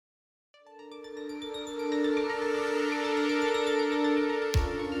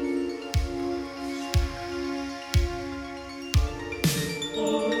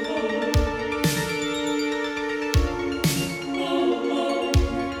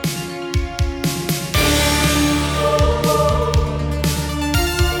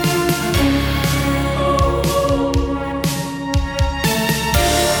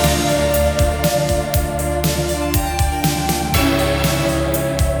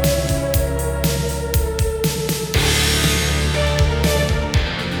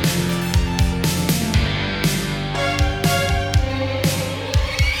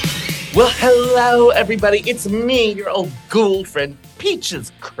Well, hello, everybody. It's me, your old ghoul friend,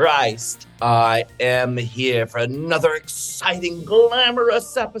 Peaches Christ. I am here for another exciting,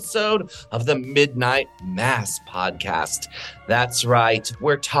 glamorous episode of the Midnight Mass podcast. That's right.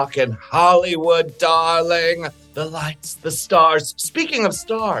 We're talking Hollywood, darling. The lights, the stars. Speaking of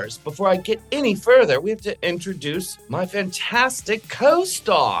stars, before I get any further, we have to introduce my fantastic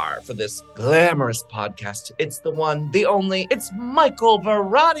co-star for this glamorous podcast. It's the one, the only, it's Michael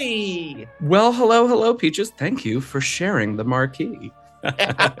Varrati. Well, hello, Peaches. Thank you for sharing the marquee.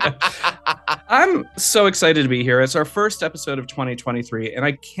 I'm so excited to be here. It's our first episode of 2023, and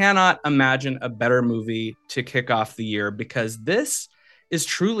I cannot imagine a better movie to kick off the year because this is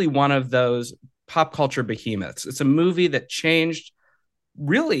truly one of those pop culture behemoths. It's a movie that changed,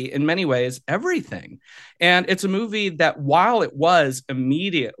 really, in many ways, everything. And it's a movie that, while it was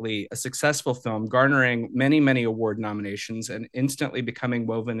immediately a successful film, garnering many, many award nominations and instantly becoming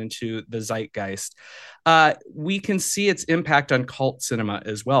woven into the zeitgeist, we can see its impact on cult cinema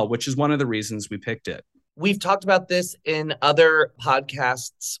as well, which is one of the reasons we picked it. We've talked about this in other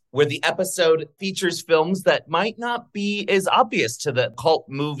podcasts where the episode features films that might not be as obvious to the cult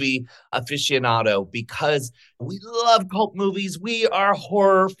movie aficionado because we love cult movies. We are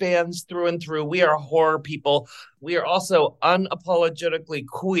horror fans through and through. We are horror people. We are also unapologetically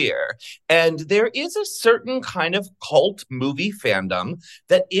queer. And there is a certain kind of cult movie fandom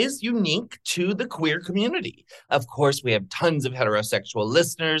that is unique to the queer community. Of course, we have tons of heterosexual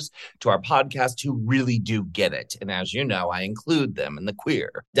listeners to our podcast who really do get it. And as you know, I include them in the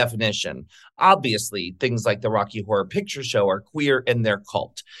queer definition. Obviously, things like the Rocky Horror Picture Show are queer in their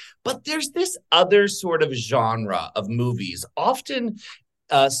cult. But there's this other sort of genre of movies, often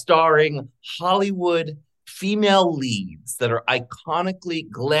starring Hollywood female leads that are iconically,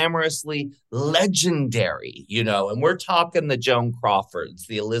 glamorously legendary, and we're talking the Joan Crawfords,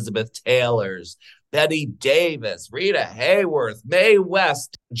 the Elizabeth Taylors, Bette Davis, Rita Hayworth, Mae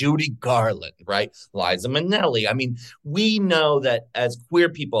West, Judy Garland, right? Liza Minnelli. I mean, we know that as queer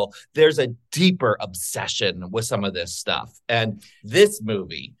people, there's a deeper obsession with some of this stuff. And this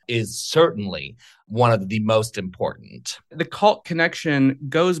movie is certainly one of the most important. The cult connection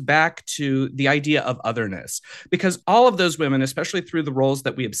goes back to the idea of otherness, because all of those women, especially through the roles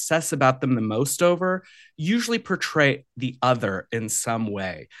that we obsess about them the most over, usually portray the other in some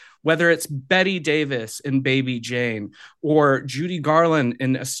way. Whether it's Bette Davis in Baby Jane or Judy Garland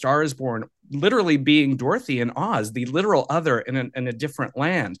in A Star is Born, literally being Dorothy in Oz, the literal other in a different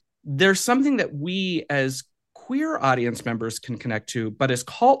land. There's something that we as queer audience members can connect to, but as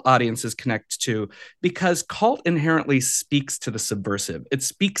cult audiences connect to, because cult inherently speaks to the subversive. It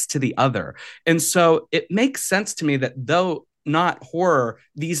speaks to the other. And so it makes sense to me that though not horror,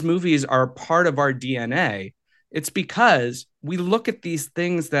 these movies are part of our DNA. It's because we look at these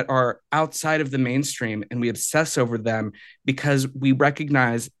things that are outside of the mainstream and we obsess over them because we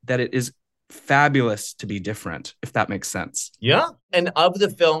recognize that it is fabulous to be different, if that makes sense. Yeah. And of the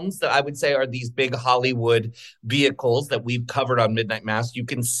films that I would say are these big Hollywood vehicles that we've covered on Midnight Mass, you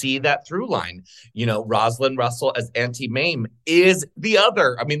can see that through line. Rosalind Russell as Auntie Mame is the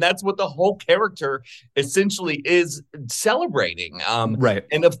other. I mean, that's what the whole character essentially is celebrating. Right.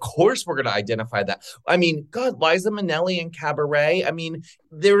 And of course, we're going to identify that. I mean, God, Liza Minnelli in Cabaret. I mean,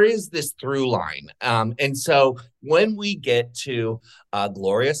 there is this through line. And so when we get to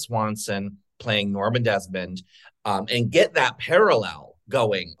Gloria Swanson playing Norma Desmond, and get that parallel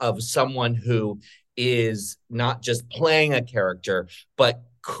going of someone who is not just playing a character, but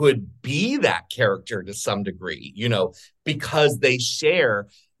could be that character to some degree, because they share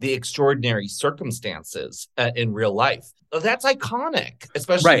the extraordinary circumstances in real life. That's iconic,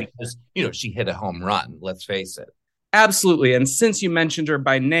 especially because, she hit a home run, let's face it. Absolutely. And since you mentioned her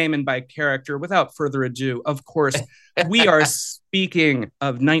by name and by character, without further ado, of course, we are speaking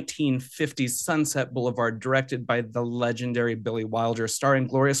of 1950s Sunset Boulevard, directed by the legendary Billy Wilder, starring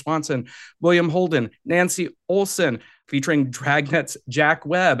Gloria Swanson, William Holden, Nancy Olson, featuring Dragnet's Jack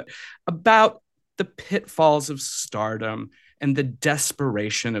Webb, about the pitfalls of stardom and the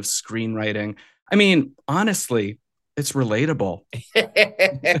desperation of screenwriting. I mean, honestly, it's relatable.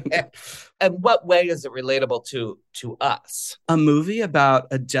 And what way is it relatable to us? A movie about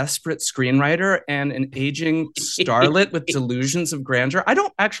a desperate screenwriter and an aging starlet with delusions of grandeur. I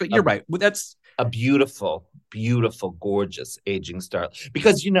don't actually, you're right. That's a beautiful, beautiful, gorgeous aging starlet.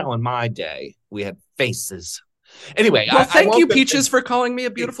 Because, in my day, we had faces. Anyway. Well, thank you, Peaches, for calling me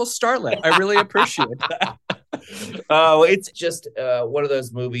a beautiful starlet. I really appreciate that. Oh, it's just one of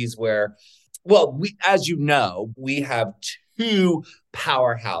those movies where, well, as you know, we have two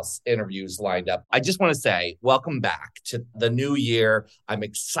powerhouse interviews lined up. I just want to say, welcome back to the new year. I'm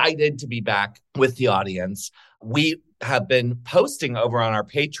excited to be back with the audience. We have been posting over on our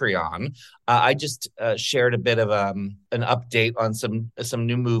Patreon. I just shared a bit of an update on some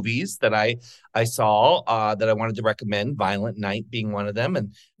new movies that I saw that I wanted to recommend, Violent Night being one of them.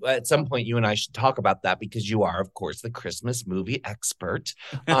 And at some point, you and I should talk about that because you are, of course, the Christmas movie expert.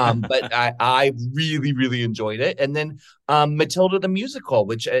 But I really, really enjoyed it. And then Matilda the musical,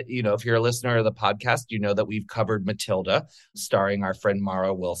 which, if you're a listener of the podcast, you know that we've covered Matilda, starring our friend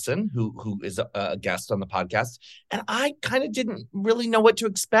Mara Wilson, who is a guest on the podcast. And I kind of didn't really know what to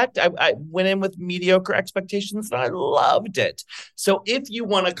expect. I went in with mediocre expectations and I loved it. So if you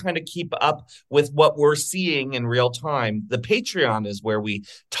want to kind of keep up with what we're seeing in real time, the Patreon is where we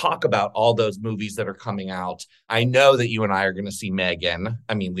talk about all those movies that are coming out. I know that you and I are going to see Megan.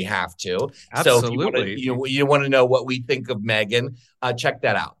 I mean, we have to. Absolutely. So if you want to know what we think of Megan, check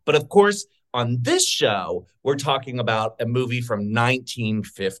that out. But of course, on this show, we're talking about a movie from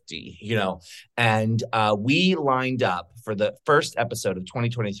 1950, and we lined up for the first episode of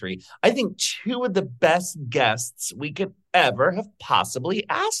 2023, I think two of the best guests we could ever have possibly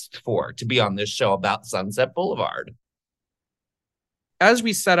asked for to be on this show about Sunset Boulevard. As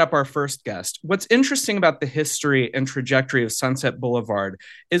we set up our first guest, what's interesting about the history and trajectory of Sunset Boulevard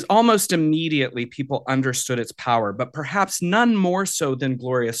is almost immediately people understood its power, but perhaps none more so than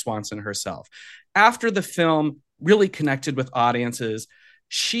Gloria Swanson herself. After the film really connected with audiences,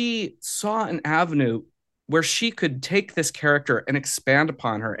 she saw an avenue where she could take this character and expand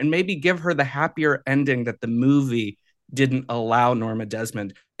upon her and maybe give her the happier ending that the movie didn't allow Norma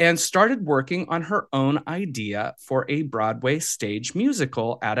Desmond, and started working on her own idea for a Broadway stage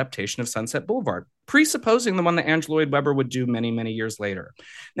musical adaptation of Sunset Boulevard, presupposing the one that Andrew Lloyd Webber would do many, many years later.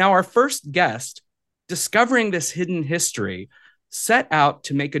 Now, our first guest, discovering this hidden history, set out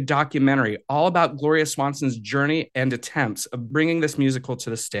to make a documentary all about Gloria Swanson's journey and attempts of bringing this musical to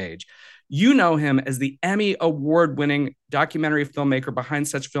the stage. You know him as the Emmy award-winning documentary filmmaker behind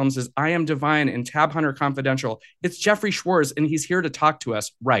such films as I Am Divine and Tab Hunter Confidential. It's Jeffrey Schwartz, and he's here to talk to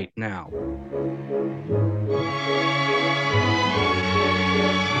us right now.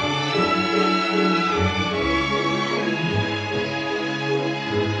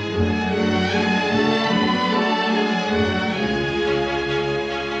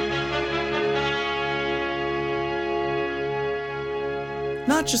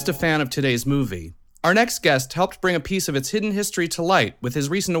 Not just a fan of today's movie, our next guest helped bring a piece of its hidden history to light with his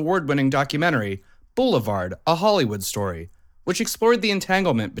recent award-winning documentary, Boulevard, A Hollywood Story, which explored the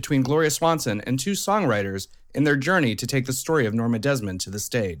entanglement between Gloria Swanson and two songwriters in their journey to take the story of Norma Desmond to the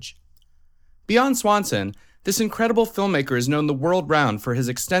stage. Beyond Swanson, this incredible filmmaker is known the world round for his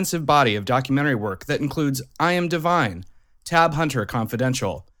extensive body of documentary work that includes I Am Divine, Tab Hunter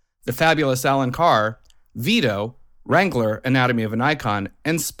Confidential, The Fabulous Alan Carr, Vito, Wrangler, Anatomy of an Icon,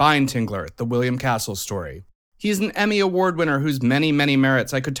 and Spine Tingler, The William Castle Story. He is an Emmy Award winner whose many, many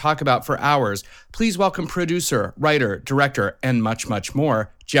merits I could talk about for hours. Please welcome producer, writer, director, and much, much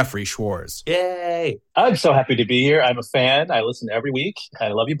more, Jeffrey Schwartz. Yay! I'm so happy to be here. I'm a fan. I listen every week. I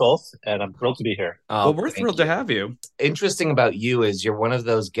love you both, and I'm thrilled to be here. Well, we're thrilled to have you. Interesting about you is you're one of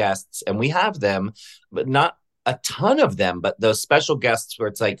those guests, and we have them, but not a ton of them, but those special guests where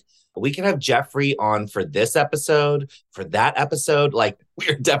it's like, we can have Jeffrey on for this episode, for that episode. Like,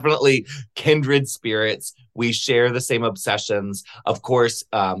 we're definitely kindred spirits. We share the same obsessions. Of course,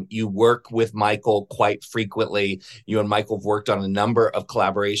 you work with Michael quite frequently. You and Michael have worked on a number of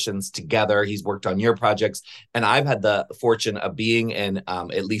collaborations together. He's worked on your projects. And I've had the fortune of being in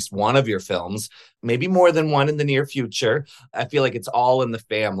at least one of your films, maybe more than one in the near future. I feel like it's all in the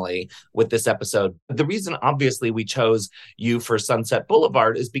family with this episode. The reason, obviously, we chose you for Sunset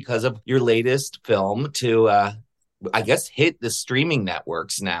Boulevard is because of your latest film to I guess, hit the streaming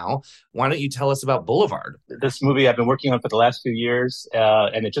networks now. Why don't you tell us about Boulevard? This movie I've been working on for the last few years,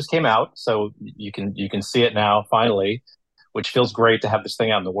 and it just came out, so you can see it now, finally, which feels great to have this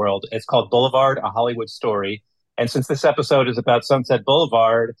thing out in the world. It's called Boulevard, A Hollywood Story. And since this episode is about Sunset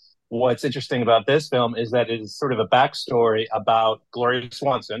Boulevard, what's interesting about this film is that it is sort of a backstory about Gloria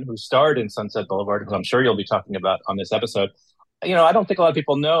Swanson, who starred in Sunset Boulevard, who I'm sure you'll be talking about on this episode. I don't think a lot of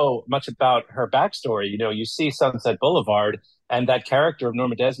people know much about her backstory. You see Sunset Boulevard, and that character of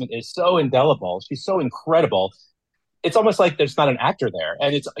Norma Desmond is so indelible. She's so incredible. It's almost like there's not an actor there.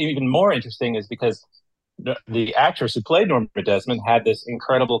 And it's even more interesting is because the actress who played Norma Desmond had this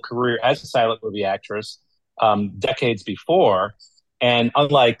incredible career as a silent movie actress decades before. And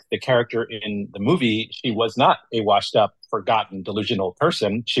unlike the character in the movie, she was not a washed up, forgotten, delusional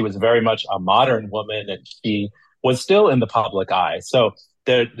person. She was very much a modern woman, and she was still in the public eye. So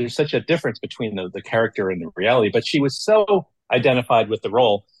there's such a difference between the character and the reality. But she was so identified with the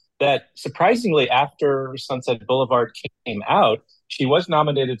role that surprisingly, after Sunset Boulevard came out, she was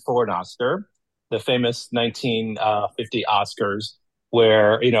nominated for an Oscar, the famous 1950 Oscars,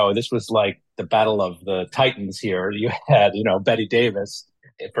 where, this was like the battle of the Titans here. You had, Betty Davis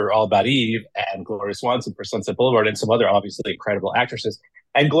for All About Eve and Gloria Swanson for Sunset Boulevard and some other obviously incredible actresses.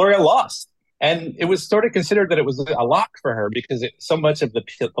 And Gloria lost. And it was sort of considered that it was a lock for her because so much of the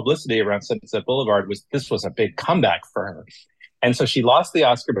publicity around Sunset Boulevard this was a big comeback for her. And so she lost the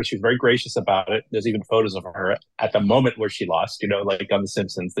Oscar, but she was very gracious about it. There's even photos of her at the moment where she lost, like on The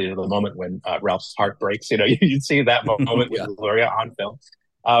Simpsons, the moment when Ralph's heart breaks, you'd see that moment with Gloria on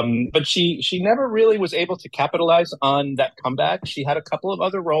film. But she never really was able to capitalize on that comeback. She had a couple of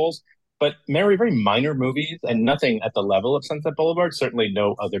other roles, but very, very minor movies and nothing at the level of Sunset Boulevard, certainly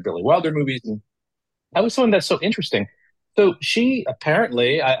no other Billy Wilder movies. And I was someone that's so interesting. So she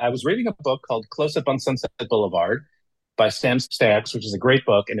apparently, I was reading a book called Close Up on Sunset Boulevard by Sam Staggs, which is a great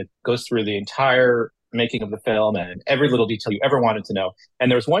book, and it goes through the entire making of the film and every little detail you ever wanted to know. And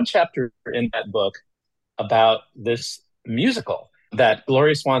there's one chapter in that book about this musical that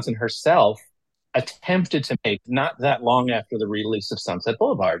Gloria Swanson herself attempted to make not that long after the release of Sunset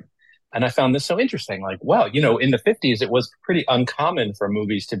Boulevard. And I found this so interesting. Like, wow, in the 50s, it was pretty uncommon for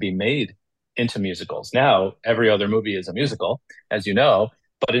movies to be made into musicals. Now, every other movie is a musical, as you know.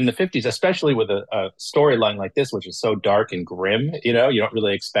 But in the 50s, especially with a storyline like this, which is so dark and grim, you don't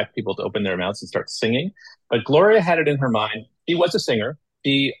really expect people to open their mouths and start singing. But Gloria had it in her mind. She was a singer.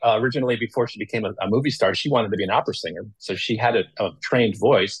 She originally, before she became a movie star, she wanted to be an opera singer. So she had a trained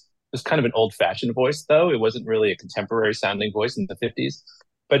voice. It was kind of an old-fashioned voice, though. It wasn't really a contemporary sounding voice in the 50s.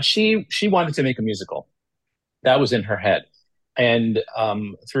 But she wanted to make a musical. That was in her head. And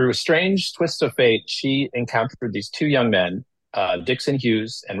through a strange twist of fate, she encountered these two young men. Dixon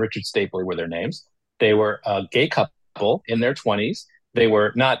Hughes and Richard Stapley were their names. They were a gay couple in their 20s. They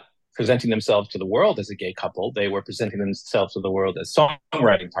were not presenting themselves to the world as a gay couple. They were presenting themselves to the world as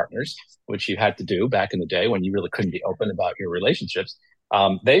songwriting partners, which you had to do back in the day when you really couldn't be open about your relationships.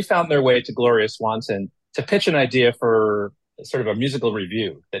 They found their way to Gloria Swanson to pitch an idea for sort of a musical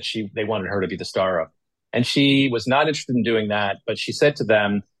review that they wanted her to be the star of. And she was not interested in doing that, but she said to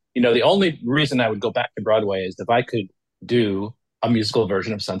them, the only reason I would go back to Broadway is if I could do a musical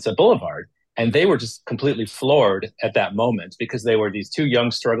version of Sunset Boulevard. And they were just completely floored at that moment because they were these two young,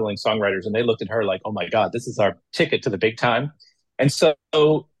 struggling songwriters. And they looked at her like, oh my God, this is our ticket to the big time. And so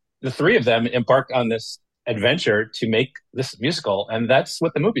the three of them embarked on this adventure to make this musical. And that's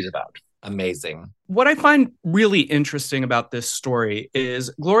what the movie's about. Amazing. What I find really interesting about this story is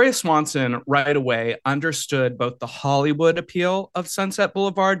Gloria Swanson right away understood both the Hollywood appeal of Sunset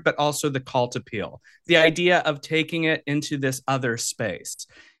Boulevard, but also the cult appeal, the idea of taking it into this other space.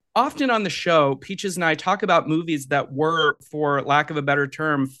 Often on the show, Peaches and I talk about movies that were, for lack of a better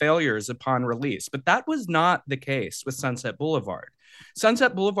term, failures upon release, but that was not the case with Sunset Boulevard.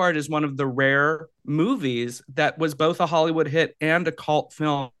 Sunset Boulevard is one of the rare movies that was both a Hollywood hit and a cult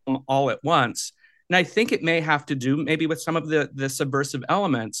film all at once. And I think it may have to do maybe with some of the subversive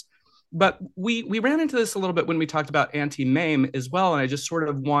elements. But we ran into this a little bit when we talked about Auntie Mame as well. And I just sort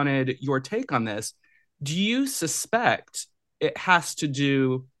of wanted your take on this. Do you suspect it has to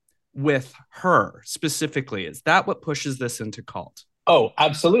do with her specifically? Is that what pushes this into cult? Oh,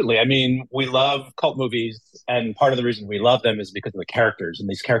 absolutely. I mean, we love cult movies, and part of the reason we love them is because of the characters, and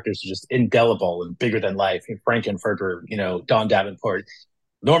these characters are just indelible and bigger than life. Frank-N-Furter, Dawn Davenport,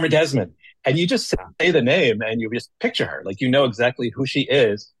 Norma Desmond, and you just say the name and you just picture her, like exactly who she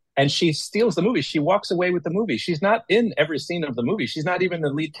is, and she steals the movie. She walks away with the movie. She's not in every scene of the movie. She's not even the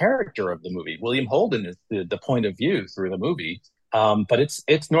lead character of the movie. William Holden is the point of view through the movie, but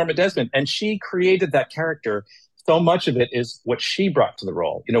it's Norma Desmond, and she created that character. So much of it is what she brought to the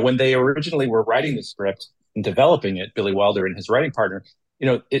role. When they originally were writing the script and developing it, Billy Wilder and his writing partner,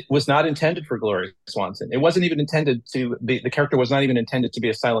 it was not intended for Gloria Swanson. It wasn't even intended to be, the character was not even intended to be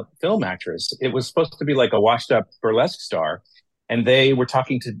a silent film actress. It was supposed to be like a washed up burlesque star. And they were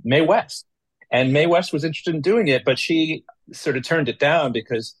talking to Mae West. And Mae West was interested in doing it, but she sort of turned it down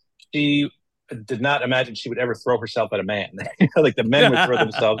because she did not imagine she would ever throw herself at a man. Like the men would throw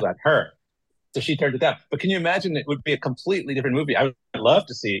themselves at her. So she turned it down. But can you imagine it would be a completely different movie? I would love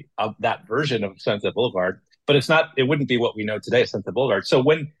to see that version of Sunset Boulevard, but it wouldn't be what we know today as Sunset Boulevard. So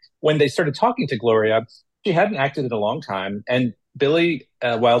when they started talking to Gloria, she hadn't acted in a long time. And Billy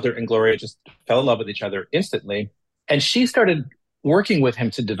Wilder and Gloria just fell in love with each other instantly. And she started working with him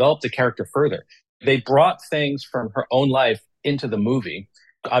to develop the character further. They brought things from her own life into the movie.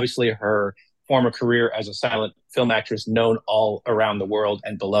 Obviously, her former career as a silent film actress known all around the world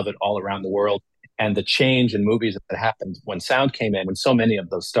and beloved all around the world. And the change in movies that happened when sound came in, when so many of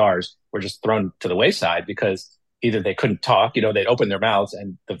those stars were just thrown to the wayside because either they couldn't talk, they'd open their mouths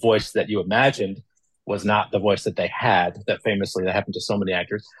and the voice that you imagined was not the voice that they had, that famously that happened to so many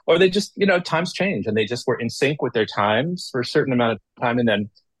actors, or they just, times changed and they just were in sync with their times for a certain amount of time. And then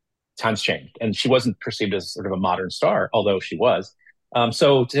times changed and she wasn't perceived as sort of a modern star, although she was.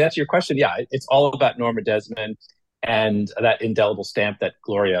 So to answer your question, yeah, it's all about Norma Desmond and that indelible stamp that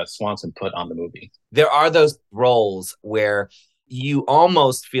Gloria Swanson put on the movie. There are those roles where you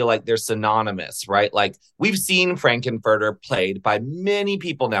almost feel like they're synonymous, right? Like we've seen Frankenfurter played by many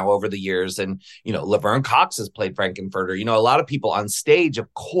people now over the years. And, Laverne Cox has played Frankenfurter. A lot of people on stage,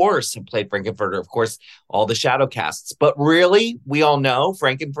 of course, have played Frankenfurter. Of course, all the shadow casts. But really, we all know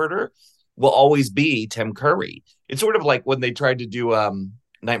Frankenfurter will always be Tim Curry. It's sort of like when they tried to do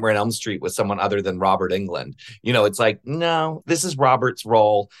Nightmare on Elm Street with someone other than Robert Englund. It's like, no, this is Robert's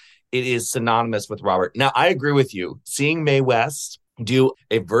role. It is synonymous with Robert. Now, I agree with you. Seeing Mae West do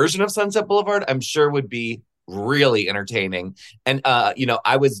a version of Sunset Boulevard, I'm sure would be really entertaining. And,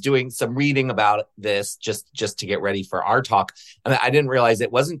 I was doing some reading about this just to get ready for our talk. And I didn't realize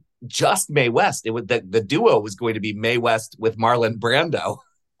it wasn't just Mae West. It was the duo was going to be Mae West with Marlon Brando,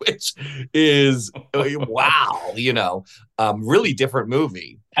 which is, wow, really different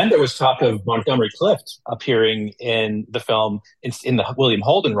movie. And there was talk of Montgomery Clift appearing in the film in the William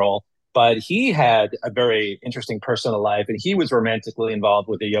Holden role, but he had a very interesting personal life and he was romantically involved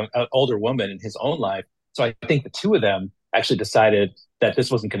with older woman in his own life. So I think the two of them actually decided that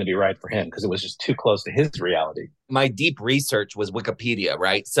this wasn't going to be right for him because it was just too close to his reality. My deep research was Wikipedia,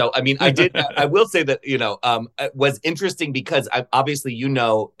 right? So, I will say that, it was interesting because obviously,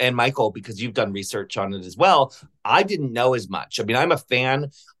 and Michael, because you've done research on it as well, I didn't know as much. I'm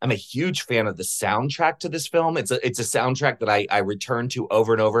a huge fan of the soundtrack to this film. It's a soundtrack that I return to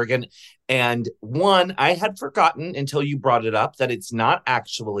over and over again. And one, I had forgotten until you brought it up that it's not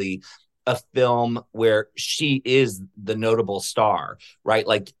actually a film where she is the notable star, right?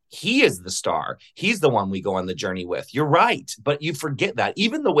 Like he is the star. He's the one we go on the journey with. You're right. But you forget that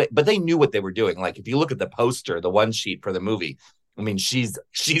even the way, but they knew what they were doing. Like if you look at the poster, the one sheet for the movie, she's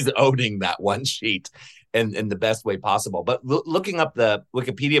owning that one sheet in the best way possible. But looking up the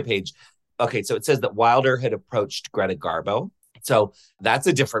Wikipedia page, okay, so it says that Wilder had approached Greta Garbo. So that's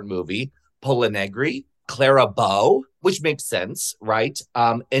a different movie. Pola Negri, Clara Bow, which makes sense, right?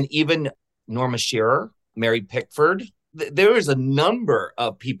 And even Norma Shearer, Mary Pickford. There was a number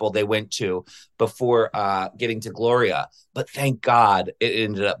of people they went to before getting to Gloria. But thank God it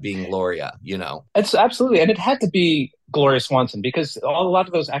ended up being Gloria, It's absolutely. And it had to be Gloria Swanson because a lot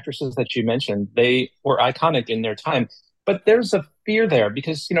of those actresses that you mentioned, they were iconic in their time. But there's a fear there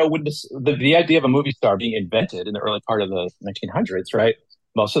because, when the idea of a movie star being invented in the early part of the 1900s, right?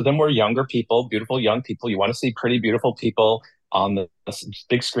 Most of them were younger people, beautiful young people. You want to see pretty, beautiful people on the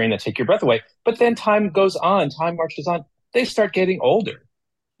big screen that take your breath away. But then time goes on, time marches on. They start getting older.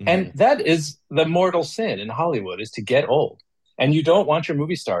 Mm-hmm. And that is the mortal sin in Hollywood, is to get old. And you don't want your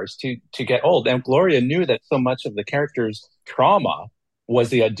movie stars to get old. And Gloria knew that so much of the character's trauma was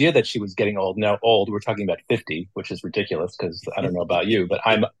the idea that she was getting old. Now, old, we're talking about 50, which is ridiculous because I don't know about you, but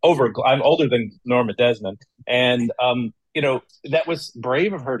I'm older than Norma Desmond. And, that was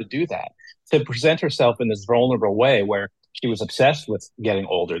brave of her to do that, to present herself in this vulnerable way where she was obsessed with getting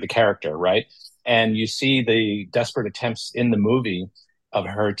older, the character, right? And you see the desperate attempts in the movie of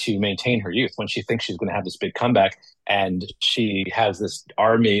her to maintain her youth when she thinks she's going to have this big comeback. And she has this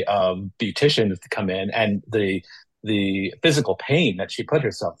army of beauticians to come in and the physical pain that she put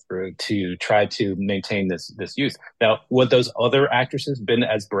herself through to try to maintain this youth. Now, would those other actresses been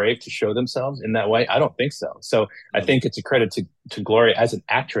as brave to show themselves in that way? I don't think so. So I think it's a credit to Gloria as an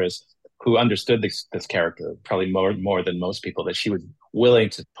actress who understood this character probably more than most people, that she was willing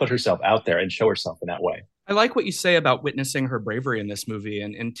to put herself out there and show herself in that way. I like what you say about witnessing her bravery in this movie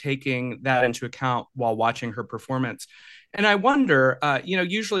and taking that into account while watching her performance. And I wonder,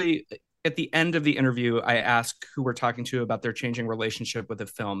 usually at the end of the interview, I ask who we're talking to about their changing relationship with the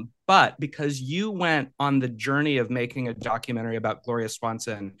film. But because you went on the journey of making a documentary about Gloria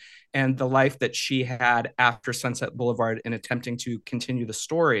Swanson and the life that she had after Sunset Boulevard and attempting to continue the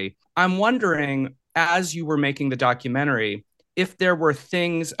story, I'm wondering, as you were making the documentary, if there were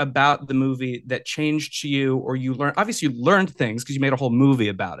things about the movie that changed to you, or you learned, obviously you learned things because you made a whole movie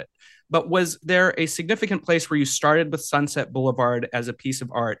about it. But was there a significant place where you started with Sunset Boulevard as a piece of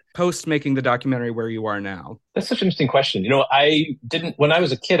art post making the documentary where you are now? That's such an interesting question. When I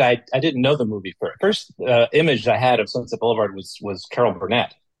was a kid, I didn't know the movie. First image I had of Sunset Boulevard was Carol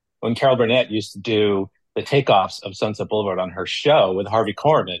Burnett. when Carol Burnett used to do the takeoffs of Sunset Boulevard on her show with Harvey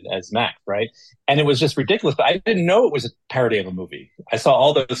Korman as Mac, right? And it was just ridiculous. But I didn't know it was a parody of a movie. I saw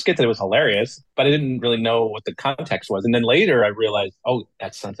all those skits and it was hilarious, but I didn't really know what the context was. And then later I realized, oh,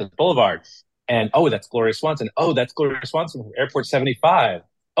 that's Sunset Boulevard. And oh, that's Gloria Swanson. Oh, that's Gloria Swanson from Airport 75.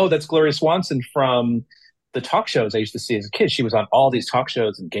 Oh, that's Gloria Swanson from the talk shows I used to see as a kid. She was on all these talk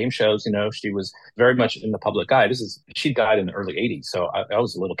shows and game shows. You know, she was very much in the public eye. She died in the early 80s. So I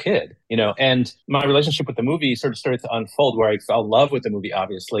was a little kid, you know, and my relationship with the movie sort of started to unfold where I fell in love with the movie,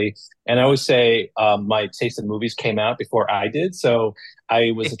 obviously. And I always say my taste in movies came out before I did. So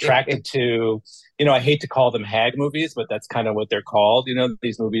I was attracted to, you know, I hate to call them hag movies, but that's kind of what they're called. You know,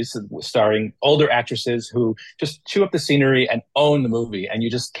 these movies starring older actresses who just chew up the scenery and own the movie. And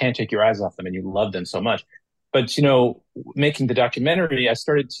you just can't take your eyes off them and you love them so much. But, you know, making the documentary, I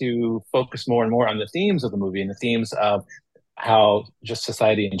started to focus more and more on the themes of the movie and the themes of how just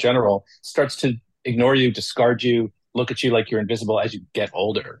society in general starts to ignore you, discard you, look at you like you're invisible as you get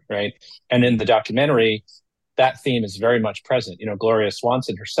older, right? And in the documentary, that theme is very much present. You know, Gloria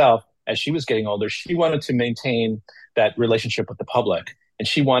Swanson herself, as she was getting older, she wanted to maintain that relationship with the public. And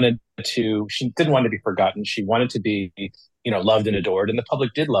she didn't want to be forgotten. She wanted to be, you know, loved and adored, and the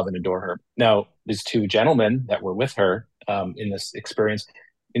public did love and adore her. Now, these two gentlemen that were with her in this experience,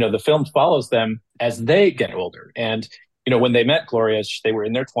 you know, the film follows them as they get older. And, you know, when they met Gloria, they were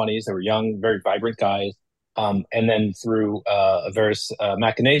in their 20s. They were young, very vibrant guys. And then through various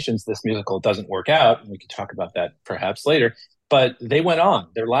machinations, this musical doesn't work out. And we can talk about that perhaps later. But they went on.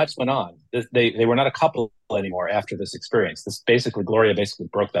 Their lives went on. They were not a couple anymore after this experience. Gloria basically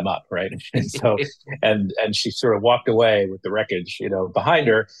broke them up, right? And so, and she sort of walked away with the wreckage, you know, behind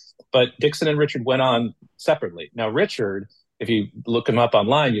her. But Dixon and Richard went on separately. Now, Richard, if you look him up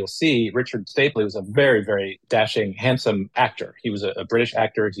online, you'll see Richard Stapley was a very, very dashing, handsome actor. He was a British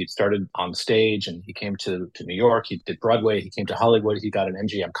actor. He started on stage and he came to New York. He did Broadway. He came to Hollywood. He got an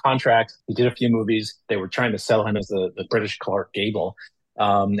MGM contract. He did a few movies. They were trying to sell him as the British Clark Gable.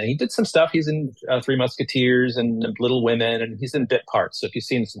 And he did some stuff. He's in Three Musketeers and Little Women, and he's in bit parts. So if you've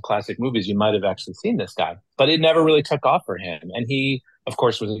seen some classic movies, you might have actually seen this guy. But it never really took off for him. And he, of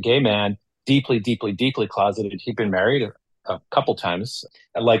course, was a gay man, deeply, deeply, deeply closeted. He'd been married a couple times.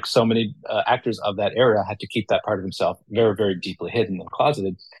 Like so many actors of that era, had to keep that part of himself very, very deeply hidden and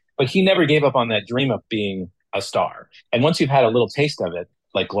closeted. But he never gave up on that dream of being a star. And once you've had a little taste of it,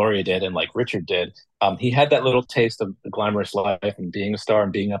 like Gloria did and like Richard did, he had that little taste of the glamorous life and being a star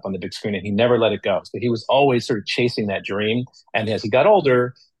and being up on the big screen, and he never let it go. So he was always sort of chasing that dream. And as he got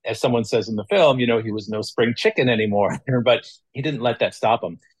older, as someone says in the film, you know, he was no spring chicken anymore, but he didn't let that stop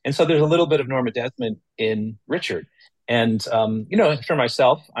him. And so there's a little bit of Norma Desmond in Richard. And, you know, for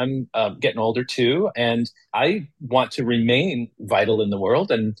myself, I'm getting older too, and I want to remain vital in the world.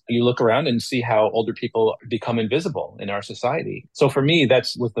 And you look around and see how older people become invisible in our society. So for me,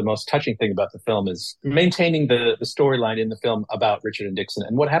 that's what the most touching thing about the film is maintaining the storyline in the film about Richard and Dixon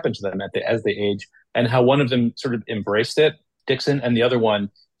and what happened to them as they age, and how one of them sort of embraced it, Dixon, and the other one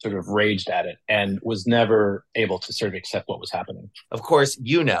sort of raged at it and was never able to sort of accept what was happening. Of course,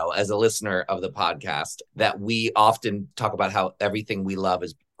 you know, as a listener of the podcast, that we often talk about how everything we love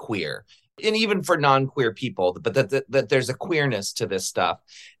is queer. And even for non-queer people, but that there's a queerness to this stuff.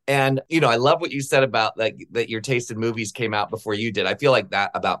 And, you know, I love what you said about like that your taste in movies came out before you did. I feel like that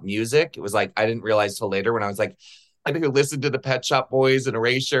about music. It was like, I didn't realize till later when I was like, I think I listened to the Pet Shop Boys and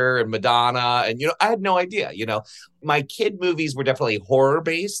Erasure and Madonna. And, you know, I had no idea, you know, my kid movies were definitely horror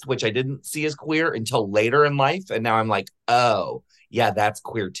based, which I didn't see as queer until later in life. And now I'm like, oh, yeah, that's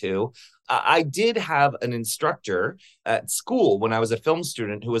queer too. I did have an instructor at school when I was a film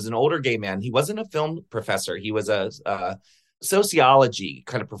student who was an older gay man. He wasn't a film professor. He was a sociology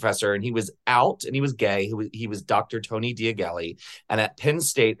kind of professor, and he was out and he was gay. He was Dr. Tony Diagelli. And at Penn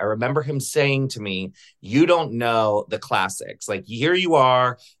State, I remember him saying to me, you don't know the classics. Like, here you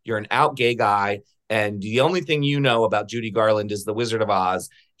are, you're an out gay guy, and the only thing you know about Judy Garland is The Wizard of Oz.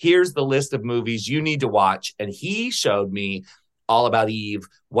 Here's the list of movies you need to watch. And he showed me All About Eve,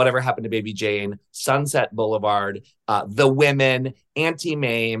 Whatever Happened to Baby Jane, Sunset Boulevard, The Women, Auntie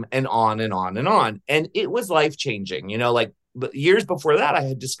Mame, and on and on and on. And it was life-changing. You know, like, but years before that, I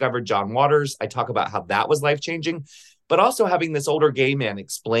had discovered John Waters. I talk about how that was life-changing, but also having this older gay man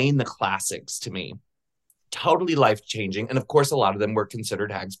explain the classics to me, totally life-changing. And of course, a lot of them were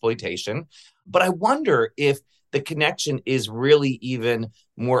considered hagsploitation. But I wonder if the connection is really even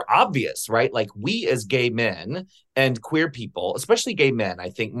more obvious, right? Like we as gay men and queer people, especially gay men, I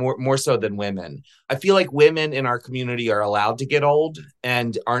think more so than women. I feel like women in our community are allowed to get old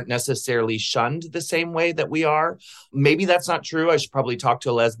and aren't necessarily shunned the same way that we are. Maybe that's not true. I should probably talk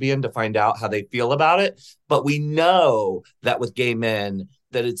to a lesbian to find out how they feel about it. But we know that with gay men,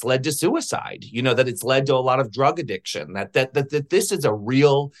 that it's led to suicide, that it's led to a lot of drug addiction, that this is a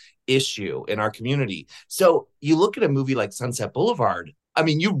real issue in our community. So you look at a movie like Sunset Boulevard, I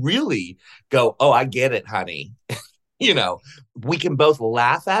mean, you really go, oh, I get it, honey. We can both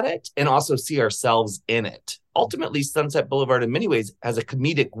laugh at it and also see ourselves in it. Ultimately, Sunset Boulevard in many ways has a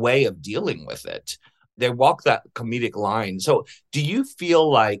comedic way of dealing with it. They walk that comedic line. So do you feel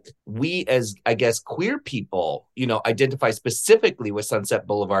like we as, I guess, queer people, identify specifically with Sunset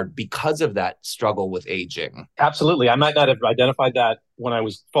Boulevard because of that struggle with aging? Absolutely. I might not have identified that when I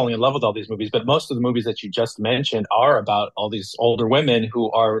was falling in love with all these movies, but most of the movies that you just mentioned are about all these older women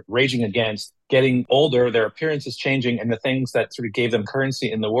who are raging against getting older, their appearance is changing, and the things that sort of gave them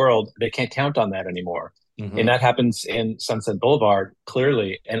currency in the world, they can't count on that anymore. Mm-hmm. And that happens in Sunset Boulevard,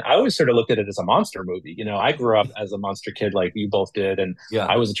 clearly. And I always sort of looked at it as a monster movie. I grew up as a monster kid like you both did. And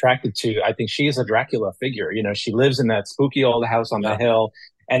I was attracted to, I think she is a Dracula figure. She lives in that spooky old house on the hill.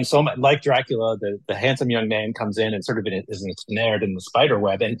 And so like Dracula, the handsome young man comes in and sort of is ensnared in the spider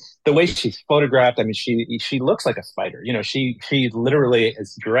web. And the way she's photographed, I mean, she looks like a spider. She literally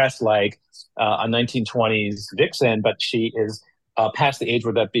is dressed like a 1920s vixen, but she is past the age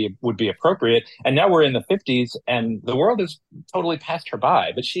where that would be appropriate. And now we're in the 50s and the world has totally passed her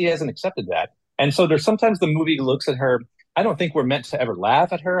by, but she hasn't accepted that. And so there's sometimes the movie looks at her. I don't think we're meant to ever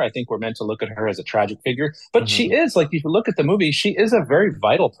laugh at her. I think we're meant to look at her as a tragic figure. But she is, like, if you look at the movie, she is a very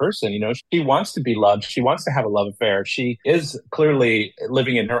vital person. She wants to be loved. She wants to have a love affair. She is clearly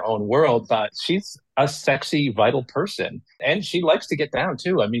living in her own world, but she's a sexy, vital person. And she likes to get down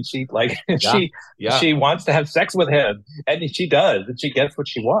too. I mean, she wants to have sex with him. And she does. And she gets what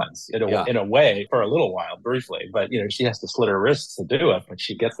she wants in a way for a little while, briefly. But, she has to slit her wrists to do it, but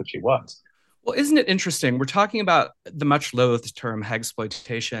she gets what she wants. Well, isn't it interesting? We're talking about the much loathed term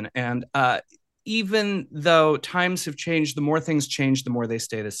hagsploitation. And even though times have changed, the more things change, the more they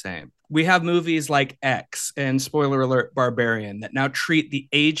stay the same. We have movies like X and, spoiler alert, Barbarian that now treat the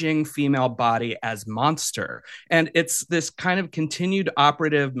aging female body as monster. And it's this kind of continued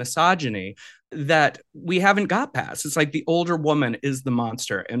operative misogyny that we haven't got past. It's like the older woman is the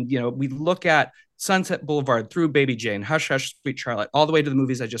monster. And, we look at Sunset Boulevard through Baby Jane, Hush Hush Sweet Charlotte, all the way to the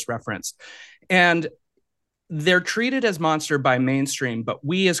movies I just referenced. And they're treated as monster by mainstream, but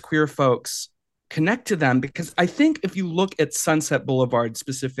we as queer folks connect to them because I think if you look at Sunset Boulevard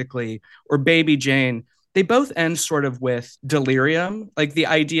specifically or Baby Jane, they both end sort of with delirium, like the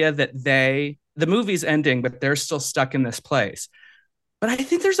idea that the movie's ending, but they're still stuck in this place. But I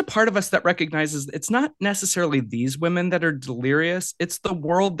think there's a part of us that recognizes it's not necessarily these women that are delirious. It's the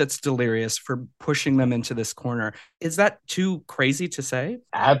world that's delirious for pushing them into this corner. Is that too crazy to say?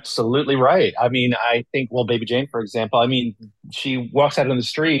 Absolutely right. I mean, I think, Baby Jane, for example, I mean, she walks out on the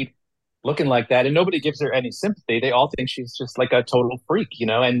street looking like that and nobody gives her any sympathy. They all think she's just like a total freak,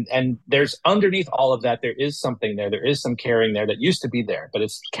 and there's underneath all of that, there is something there. There is some caring there that used to be there, but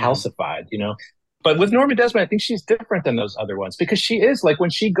it's calcified, But with Norma Desmond, I think she's different than those other ones because she is like when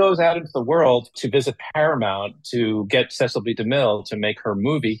she goes out into the world to visit Paramount to get Cecil B. DeMille to make her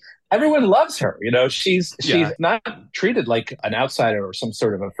movie, everyone loves her. She's not treated like an outsider or some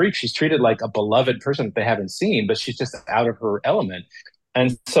sort of a freak. She's treated like a beloved person that they haven't seen, but she's just out of her element.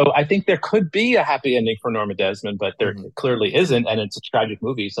 And so I think there could be a happy ending for Norma Desmond, but there clearly isn't. And it's a tragic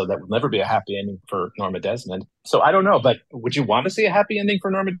movie, so that will never be a happy ending for Norma Desmond. So I don't know, but would you want to see a happy ending for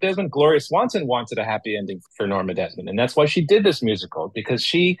Norma Desmond? Gloria Swanson wanted a happy ending for Norma Desmond. And that's why she did this musical, because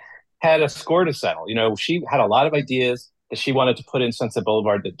she had a score to settle. She had a lot of ideas that she wanted to put in Sunset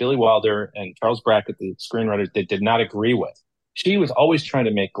Boulevard that Billy Wilder and Charles Brackett, the screenwriters, they did not agree with. She was always trying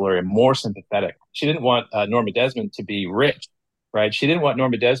to make Gloria more sympathetic. She didn't want Norma Desmond to be rich. Right. She didn't want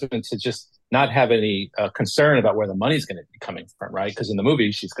Norma Desmond to just not have any concern about where the money's going to be coming from. Right. Because in the movie,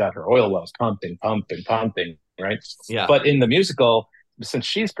 she's got her oil wells pumping. Right. Yeah. But in the musical, since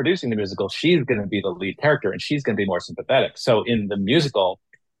she's producing the musical, she's going to be the lead character and she's going to be more sympathetic. So in the musical,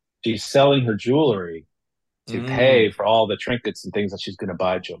 she's selling her jewelry to pay for all the trinkets and things that she's going to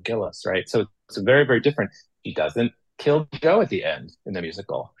buy Joe Gillis. Right. So it's very, very different. She doesn't kill Joe at the end in the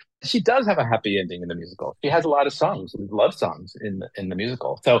musical. She does have a happy ending in the musical. She has a lot of songs, love songs in the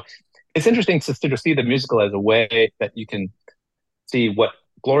musical. So it's interesting to see the musical as a way that you can see what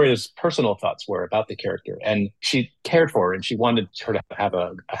Gloria's personal thoughts were about the character. And she cared for her and she wanted her to have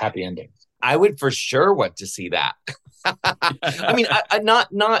a happy ending. I would for sure want to see that. I mean,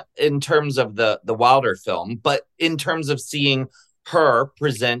 not in terms of the Wilder film, but in terms of seeing her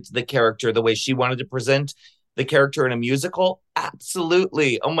present the character the way she wanted to present the character in a musical.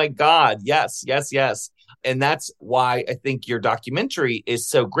 Absolutely. Oh my God. Yes, yes, yes. And that's why I think your documentary is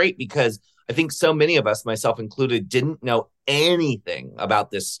so great, because I think so many of us, myself included, didn't know anything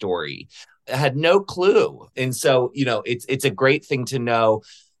about this story, had no clue. And so, it's a great thing to know.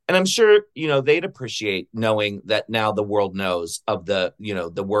 And I'm sure, they'd appreciate knowing that now the world knows of the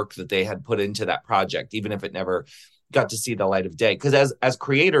work that they had put into that project, even if it never got to see the light of day. Because as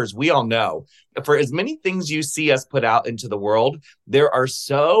creators, we all know, for as many things you see us put out into the world, there are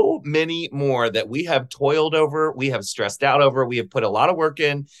so many more that we have toiled over, we have stressed out over, we have put a lot of work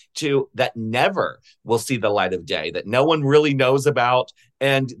into that never will see the light of day, that no one really knows about.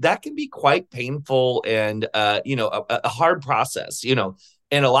 And that can be quite painful and, a hard process,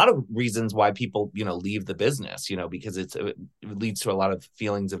 and a lot of reasons why people, leave the business, because it leads to a lot of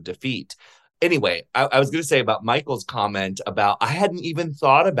feelings of defeat. Anyway, I was going to say about Michael's comment about, I hadn't even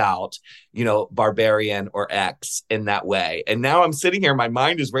thought about, Barbarian or X in that way. And now I'm sitting here, my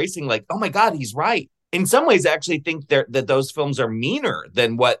mind is racing like, oh my God, he's right. In some ways, I actually think that those films are meaner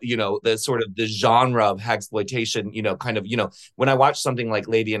than what, the sort of the genre of hagsploitation, when I watch something like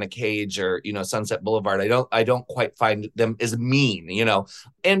Lady in a Cage or, Sunset Boulevard, I don't quite find them as mean,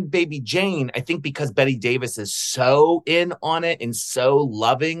 And Baby Jane, I think because Bette Davis is so in on it and so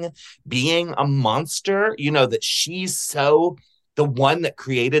loving being a monster, that she's so the one that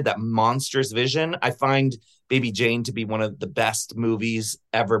created that monstrous vision. I find Baby Jane to be one of the best movies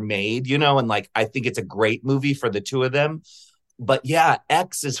ever made, and like, I think it's a great movie for the two of them. But yeah,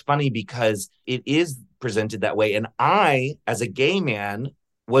 X is funny because it is presented that way. And I, as a gay man,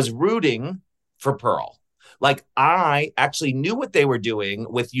 was rooting for Pearl. Like, I actually knew what they were doing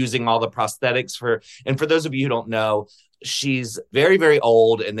with using all the prosthetics and for those of you who don't know, she's very, very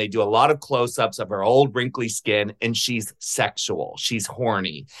old and they do a lot of close-ups of her old wrinkly skin, and she's sexual. She's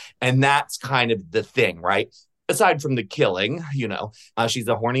horny. And that's kind of the thing, right? Aside from the killing, she's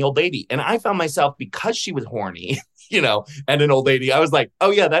a horny old lady. And I found myself, because she was horny, and an old lady, I was like, oh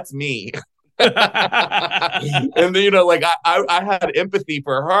yeah, that's me. And like I had empathy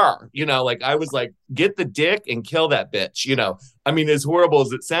for her, like I was like, get the dick and kill that bitch, I mean, as horrible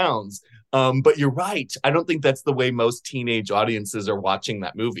as it sounds. But you're right. I don't think that's the way most teenage audiences are watching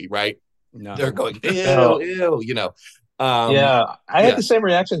that movie, right? No. They're going, ew, ew, I had the same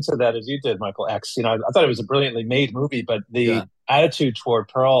reaction to that as you did, Michael X. I thought it was a brilliantly made movie, but the attitude toward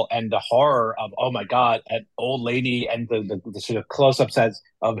Pearl and the horror of, oh my God, an old lady, and the sort of close-ups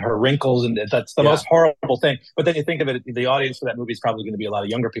of her wrinkles, and that's the most horrible thing. But then you think of it, the audience for that movie is probably going to be a lot of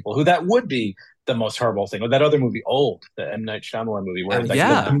younger people who that would be the most horrible thing. Or that other movie, Old, the M. Night Shyamalan movie, where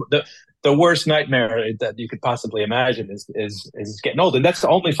the worst nightmare that you could possibly imagine is getting old. And that's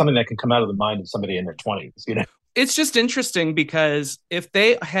only something that can come out of the mind of somebody in their 20s, It's just interesting because if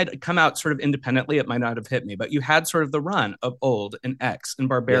they had come out sort of independently, it might not have hit me, but you had sort of the run of Old and X and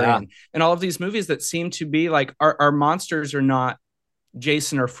Barbarian and all of these movies that seem to be like, our monsters are not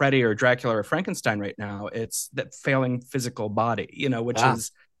Jason or Freddy or Dracula or Frankenstein right now. It's that failing physical body, which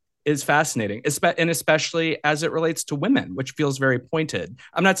is fascinating, and especially as it relates to women, which feels very pointed.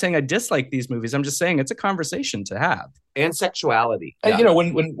 I'm not saying I dislike these movies. I'm just saying it's a conversation to have. And sexuality. And,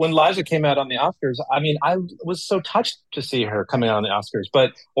 when Liza came out on the Oscars, I mean, I was so touched to see her coming out on the Oscars.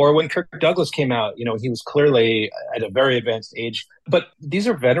 Or when Kirk Douglas came out, he was clearly at a very advanced age. But these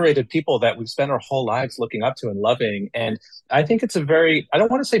are venerated people that we've spent our whole lives looking up to and loving. And I think it's I don't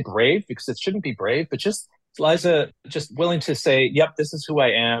want to say brave, because it shouldn't be brave, but just Liza just willing to say, yep, this is who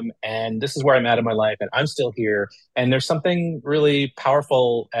I am, and this is where I'm at in my life, and I'm still here. And there's something really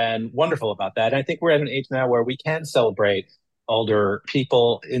powerful and wonderful about that. And I think we're at an age now where we can celebrate older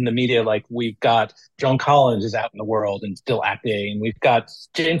people in the media. Like, we've got Joan Collins is out in the world and still acting. We've got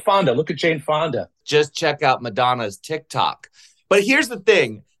Jane Fonda. Look at Jane Fonda. Just check out Madonna's TikTok. But here's the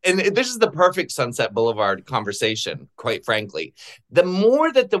thing. And this is the perfect Sunset Boulevard conversation, quite frankly. The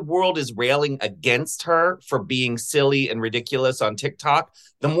more that the world is railing against her for being silly and ridiculous on TikTok,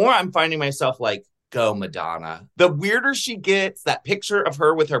 the more I'm finding myself like, go Madonna. The weirder she gets, that picture of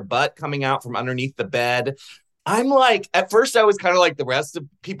her with her butt coming out from underneath the bed, I'm like, at first I was kind of like the rest of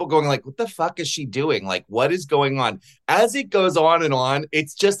people going like, what the fuck is she doing? Like, what is going on? As it goes on and on,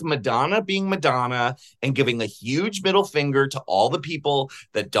 it's just Madonna being Madonna and giving a huge middle finger to all the people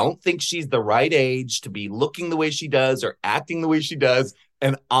that don't think she's the right age to be looking the way she does or acting the way she does.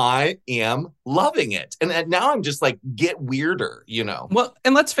 And I am loving it. And now I'm just like, get weirder, you know? Well,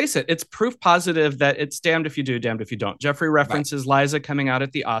 and let's face it, it's proof positive that it's damned if you do, damned if you don't. Jeffrey references Liza coming out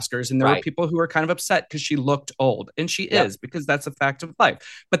at the Oscars, and there were people who were kind of upset because she looked old. And she is, because that's a fact of life.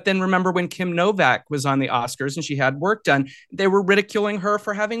 But then remember when Kim Novak was on the Oscars and she had work done, they were ridiculing her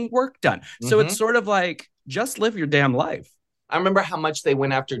for having work done. So it's sort of like, just live your damn life. I remember how much they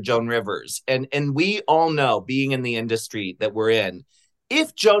went after Joan Rivers. And we all know, being in the industry that we're in,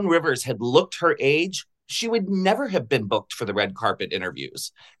 if Joan Rivers had looked her age, she would never have been booked for the red carpet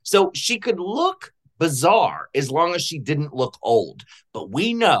interviews. So she could look bizarre as long as she didn't look old. But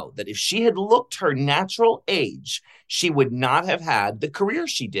we know that if she had looked her natural age, she would not have had the career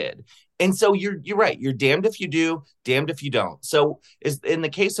she did. And so you're right. You're damned if you do, damned if you don't. So in the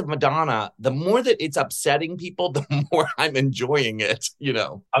case of Madonna, the more that it's upsetting people, the more I'm enjoying it, you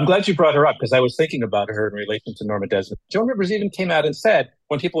know. I'm glad you brought her up because I was thinking about her in relation to Norma Desmond. Joan Rivers even came out and said,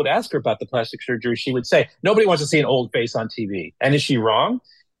 when people would ask her about the plastic surgery, she would say, nobody wants to see an old face on TV. And is she wrong?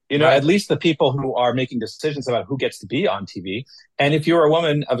 You know, at least the people who are making decisions about who gets to be on TV. And if you're a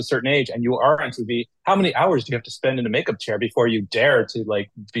woman of a certain age and you are on TV, how many hours do you have to spend in a makeup chair before you dare to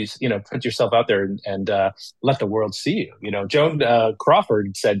like be, you know, put yourself out there and let the world see you? You know, Joan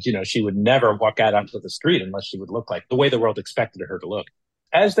Crawford said, you know, she would never walk out onto the street unless she would look like the way the world expected her to look.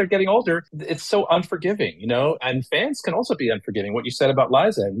 As they're getting older, it's so unforgiving, you know, and fans can also be unforgiving. What you said about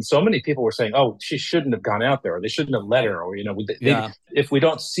Liza, and so many people were saying, oh, she shouldn't have gone out there, or they shouldn't have let her, or, you know, if we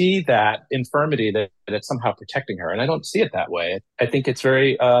don't see that infirmity that it's somehow protecting her. And I don't see it that way. I think it's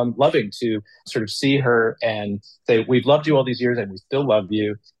very loving to sort of see her and say, we've loved you all these years and we still love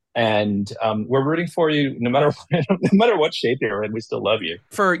you. And we're rooting for you no matter what shape you're in. We still love you.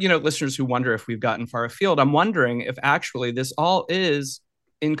 For, you know, listeners who wonder if we've gotten far afield, I'm wondering if actually this all is,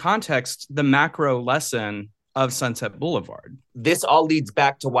 in context, the macro lesson of Sunset Boulevard. This all leads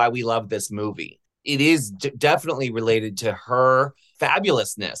back to why we love this movie. It is definitely related to her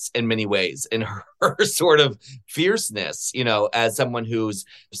fabulousness in many ways and her sort of fierceness, you know, as someone who's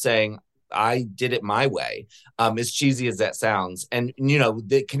saying, I did it my way, as cheesy as that sounds. And, you know,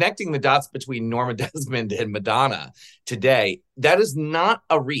 connecting the dots between Norma Desmond and Madonna today, that is not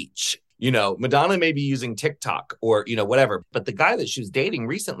a reach. You know, Madonna may be using TikTok or, you know, whatever, but the guy that she was dating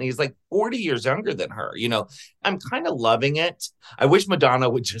recently is like 40 years younger than her. You know, I'm kind of loving it. I wish Madonna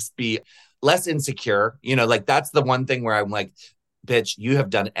would just be less insecure. You know, like that's the one thing where I'm like, bitch, you have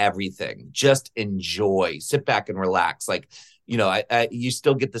done everything. Just enjoy, sit back and relax. Like, you know, you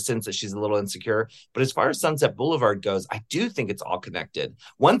still get the sense that she's a little insecure. But as far as Sunset Boulevard goes, I do think it's all connected.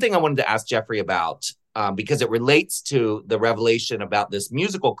 One thing I wanted to ask Jeffrey about, because it relates to the revelation about this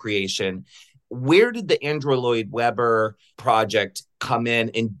musical creation, where did the Andrew Lloyd Webber project come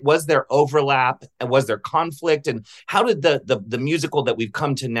in? And was there overlap? And was there conflict? And how did the musical that we've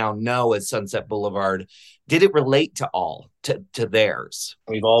come to now know as Sunset Boulevard, did it relate to theirs?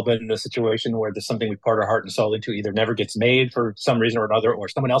 We've all been in a situation where there's something we poured our heart and soul into, either never gets made for some reason or another, or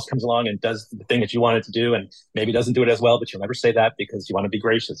someone else comes along and does the thing that you wanted to do and maybe doesn't do it as well, but you'll never say that because you want to be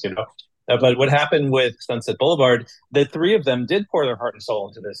gracious, you know? But what happened with Sunset Boulevard, the three of them did pour their heart and soul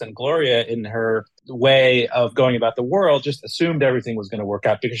into this. And Gloria, in her way of going about the world, just assumed everything was going to work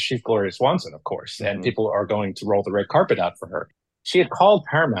out because she's Gloria Swanson, of course, and people are going to roll the red carpet out for her. She had called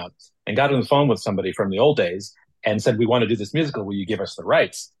Paramount and got on the phone with somebody from the old days and said, we want to do this musical. Will you give us the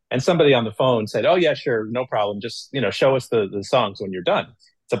rights? And somebody on the phone said, oh, yeah, sure. No problem. Just, you know, show us the songs when you're done.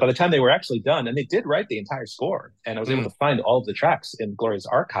 So by the time they were actually done, and they did write the entire score, and I was able to find all of the tracks in Gloria's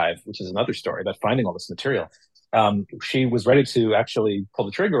archive, which is another story about finding all this material. She was ready to actually pull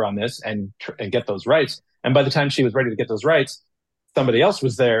the trigger on this and get those rights. And by the time she was ready to get those rights, somebody else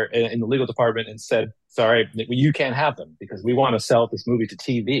was there in the legal department and said, sorry, you can't have them because we want to sell this movie to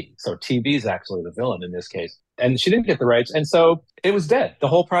TV. So TV is actually the villain in this case. And she didn't get the rights. And so it was dead. The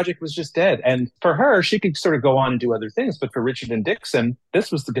whole project was just dead. And for her, she could sort of go on and do other things. But for Richard and Dixon,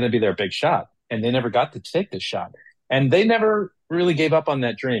 this was going to be their big shot. And they never got to take this shot. And they never really gave up on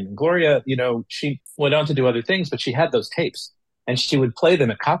that dream. And Gloria, you know, she went on to do other things, but she had those tapes. And she would play them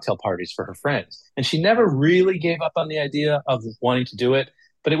at cocktail parties for her friends. And she never really gave up on the idea of wanting to do it,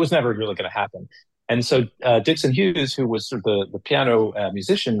 but it was never really going to happen. And so Dixon Hughes, who was sort of the piano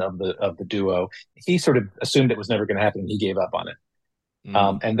musician of the duo, he sort of assumed it was never going to happen, and he gave up on it.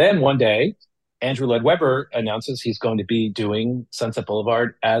 And then one day, Andrew Lloyd Webber announces he's going to be doing Sunset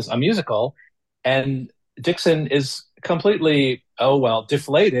Boulevard as a musical, and Dixon is completely,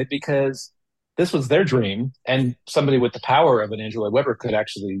 deflated because this was their dream, and somebody with the power of an Andrew Lloyd Webber could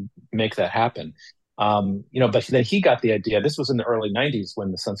actually make that happen. But then he got the idea. This was in the early 90s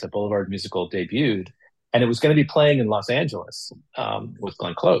when the Sunset Boulevard musical debuted. and it was going to be playing in Los Angeles with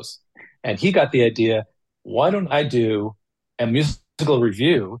Glenn Close. And he got the idea, why don't I do a musical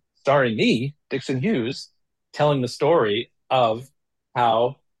review starring me, Dixon Hughes, telling the story of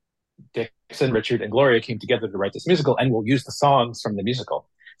how Dixon, Richard, and Gloria came together to write this musical, and we'll use the songs from the musical.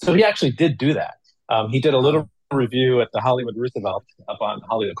 So he actually did do that. He did a little review at the Hollywood Roosevelt up on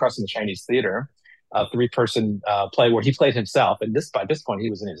Hollywood, across from the Chinese Theater, a 3-person play where he played himself. And by this point, he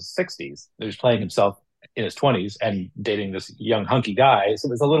was in his 60s. He was playing himself in his 20s and dating this young hunky guy. So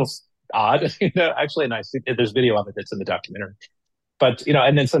it was a little odd, actually nice. There's video of it that's in the documentary. But,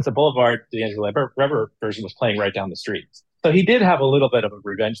 and then Sunset Boulevard, the Andrew Lloyd Webber version, was playing right down the street. So he did have a little bit of a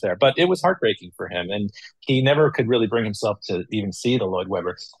revenge there, but it was heartbreaking for him. And he never could really bring himself to even see the Lloyd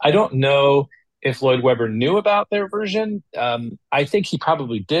Webber. I don't know if Lloyd Webber knew about their version. I think he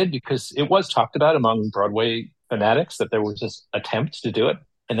probably did, because it was talked about among Broadway fanatics that there was this attempt to do it.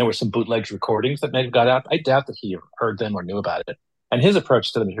 And there were some bootlegs recordings that may have got out. I doubt that he heard them or knew about it. And his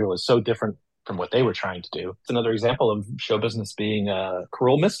approach to the material is so different from what they were trying to do. It's another example of show business being a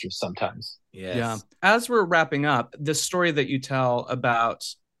cruel mistress sometimes. Yes. Yeah. As we're wrapping up, the story that you tell about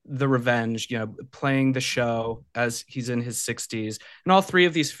the revenge, playing the show as he's in his 60s, and all three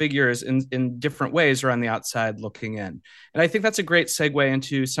of these figures in different ways are on the outside looking in. And I think that's a great segue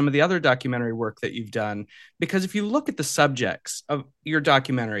into some of the other documentary work that you've done, because if you look at the subjects of your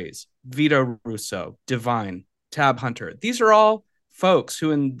documentaries, Vito Russo, Divine, Tab Hunter, these are all folks who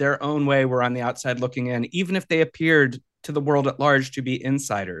in their own way were on the outside looking in, even if they appeared to the world at large to be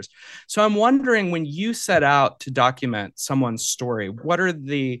insiders. So I'm wondering, when you set out to document someone's story, what are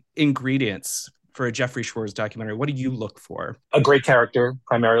the ingredients for a Jeffrey Schwartz documentary? What do you look for? A great character,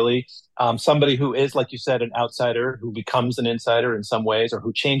 primarily. Somebody who is, like you said, an outsider, who becomes an insider in some ways, or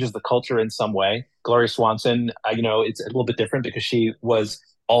who changes the culture in some way. Gloria Swanson, it's a little bit different because she was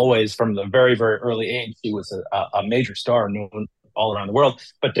always, from the very, very early age, she was a major star known all around the world.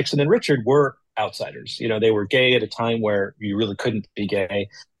 But Dixon and Richard were outsiders. They were gay at a time where you really couldn't be gay.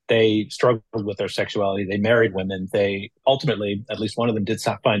 They struggled with their sexuality. They married women. They ultimately, at least one of them, did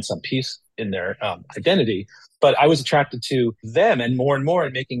find some peace in their identity. But I was attracted to them, and more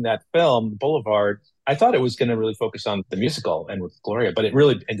in making that film, Boulevard. I thought it was going to really focus on the musical and with Gloria, but it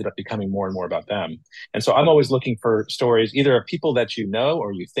really ended up becoming more and more about them. And so I'm always looking for stories, either of people that you know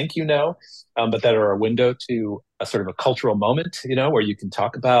or you think you know, but that are a window to a sort of a cultural moment, where you can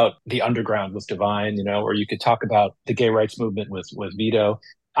talk about the underground with Divine, or you could talk about the gay rights movement with Vito.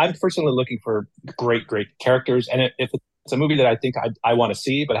 I'm personally looking for great characters. And if it's a movie that I think I want to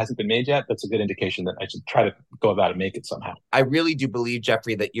see but hasn't been made yet, that's a good indication that I should try to go about and make it somehow. I really do believe,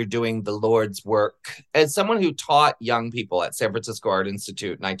 Jeffrey, that you're doing the Lord's work. As someone who taught young people at San Francisco Art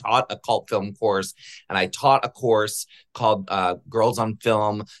Institute, and I taught a cult film course, and I taught a course called Girls on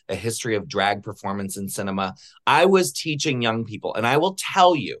Film, A History of Drag Performance in Cinema, I was teaching young people, and I will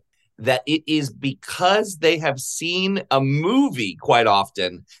tell you that it is because they have seen a movie quite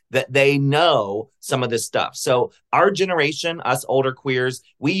often that they know some of this stuff. So our generation, us older queers,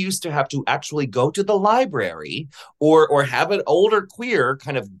 we used to have to actually go to the library or have an older queer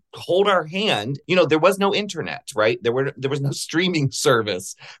kind of hold our hand. There was no internet, right? There was no streaming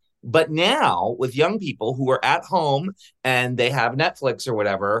service. But now with young people who are at home and they have Netflix or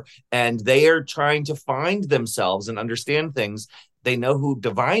whatever, and they are trying to find themselves and understand things, they know who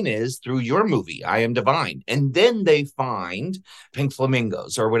Divine is through your movie, I Am Divine. And then they find Pink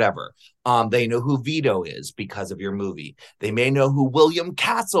Flamingos or whatever. They know who Vito is because of your movie. They may know who William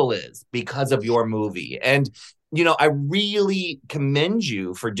Castle is because of your movie. And, I really commend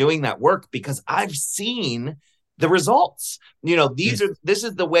you for doing that work, because I've seen the results. This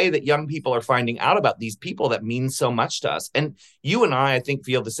is the way that young people are finding out about these people that mean so much to us. And you and I think,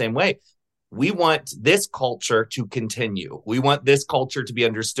 feel the same way. We want this culture to continue. We want this culture to be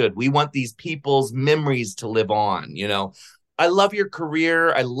understood. We want these people's memories to live on. I love your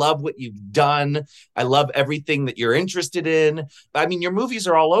career. I love what you've done. I love everything that you're interested in. I mean, your movies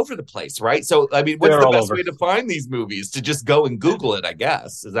are all over the place, right? So, what's the best way to find these movies? To just go and Google it, I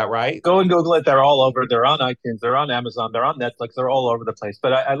guess. Is that right? Go and Google it. They're all over. They're on iTunes. They're on Amazon. They're on Netflix. They're all over the place.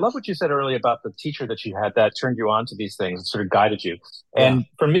 But I love what you said earlier about the teacher that you had that turned you on to these things and sort of guided you. Yeah. And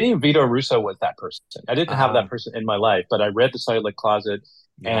for me, Vito Russo was that person. I didn't have that person in my life, but I read The Celluloid Closet.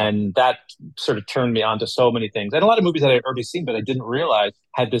 Yeah. And that sort of turned me on to so many things. And a lot of movies that I'd already seen, but I didn't realize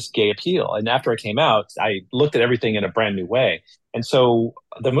had this gay appeal. And after I came out, I looked at everything in a brand new way. And so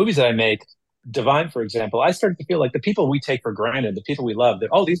the movies that I make, Divine, for example, I started to feel like the people we take for granted, the people we love, that,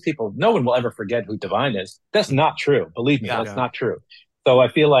 these people, no one will ever forget who Divine is. That's not true. Believe me, that's not true. So I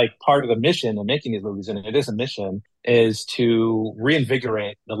feel like part of the mission of making these movies, and it is a mission, is to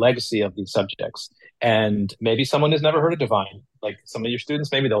reinvigorate the legacy of these subjects. And maybe someone has never heard of Divine. Like some of your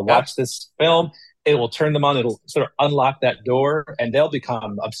students, maybe they'll watch this film, it will turn them on, it'll sort of unlock that door, and they'll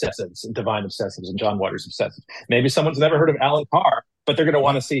become obsessives, and Divine obsessives, and John Waters obsessives. Maybe someone's never heard of Alan Carr, but they're going to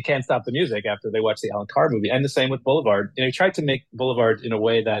want to see Can't Stop the Music after they watch the Alan Carr movie. And the same with Boulevard. You know, he tried to make Boulevard in a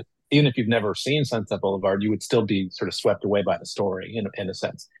way that even if you've never seen Sunset Boulevard, you would still be sort of swept away by the story in a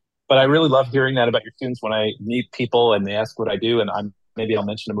sense. But I really love hearing that about your students when I meet people and they ask what I do, and maybe I'll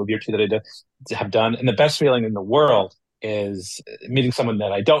mention a movie or two that I have done. And the best feeling in the world is meeting someone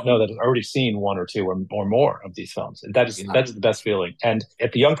that I don't know that has already seen one or two or more of these films. And that's the best feeling. And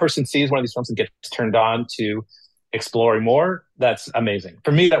if the young person sees one of these films and gets turned on to exploring more, that's amazing.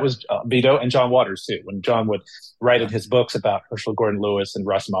 For me, that was Vito and John Waters too. When John would write in his books about Herschel Gordon Lewis and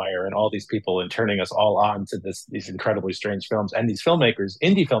Russ Meyer and all these people, and turning us all on to these incredibly strange films and these filmmakers,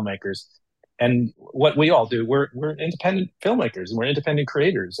 indie filmmakers. And what we all do, we're independent filmmakers and we're independent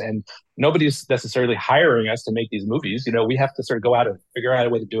creators, and nobody's necessarily hiring us to make these movies. You know, we have to sort of go out and figure out a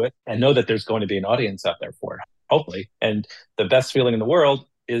way to do it and know that there's going to be an audience out there for it, hopefully. And the best feeling in the world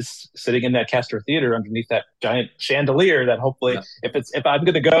is sitting in that Castro Theater underneath that giant chandelier that hopefully, if I'm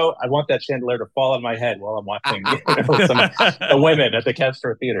going to go, I want that chandelier to fall on my head while I'm watching the women at the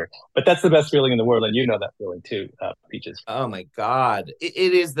Castro Theater. But that's the best feeling in the world. And you know that feeling too, Peaches. Oh my God. It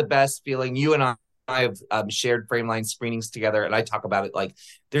is the best feeling. You and I have shared Frameline screenings together, and I talk about it like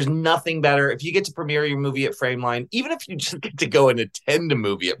there's nothing better. If you get to premiere your movie at Frameline, even if you just get to go and attend a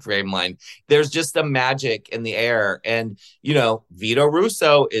movie at Frameline, there's just a magic in the air. And, you know, Vito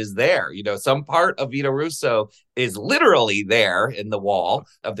Russo is there. You know, some part of Vito Russo is literally there in the wall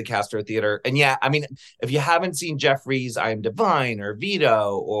of the Castro Theater. And yeah, I mean, if you haven't seen Jeffrey's I Am Divine or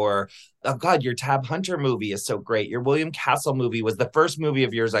Vito, or, oh God, your Tab Hunter movie is so great. Your William Castle movie was the first movie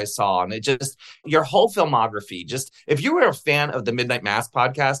of yours I saw. And it just, your whole filmography, just, if you were a fan of the Midnight Mass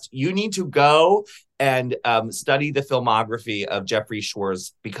podcast, you need to go and study the filmography of Jeffrey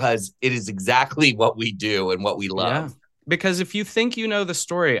Schwartz, because it is exactly what we do and what we love. Yeah. Because if you think you know the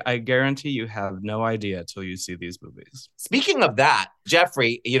story, I guarantee you have no idea till you see these movies. Speaking of that,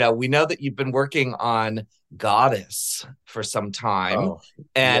 Jeffrey, you know, we know that you've been working on Goddess for some time. Oh,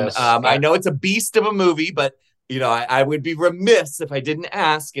 and yes. I know it's a beast of a movie, but, you know, I would be remiss if I didn't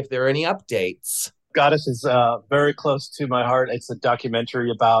ask if there are any updates. Goddess is very close to my heart. It's a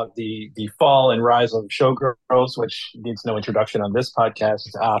documentary about the fall and rise of showgirls, which needs no introduction on this podcast.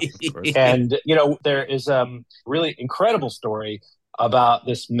 And, you know, there is a really incredible story about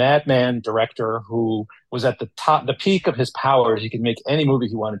this madman director who was at the peak of his powers. He could make any movie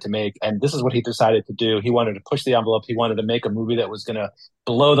he wanted to make. And this is what he decided to do. He wanted to push the envelope. He wanted to make a movie that was going to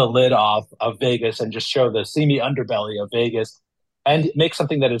blow the lid off of Vegas and just show the seamy underbelly of Vegas, and make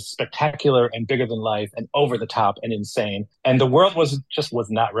something that is spectacular and bigger than life and over the top and insane. And the world was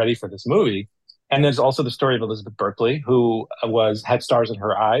not ready for this movie. And there's also the story of Elizabeth Berkley, who had stars in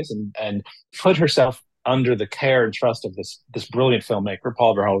her eyes and put herself under the care and trust of this brilliant filmmaker,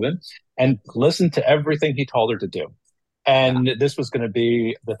 Paul Verhoeven, and listened to everything he told her to do. And this was going to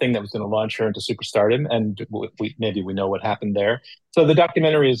be the thing that was going to launch her into superstardom. And maybe we know what happened there. So the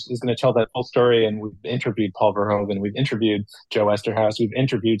documentary is going to tell that whole story. And we've interviewed Paul Verhoeven. We've interviewed Joe Esterhaus. We've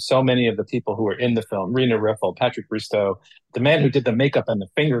interviewed so many of the people who were in the film. Rena Riffel, Patrick Bristow, the man who did the makeup and the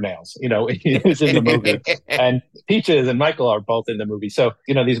fingernails, you know, is in the movie. And Peaches and Michael are both in the movie. So,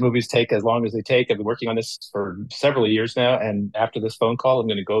 you know, these movies take as long as they take. I've been working on this for several years now. And after this phone call, I'm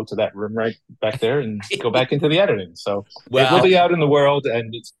going to go to that room right back there and go back into the editing. So it will be out in the world,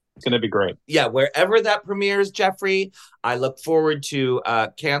 and it's going to be great. Yeah, wherever that premieres, Jeffrey, I look forward to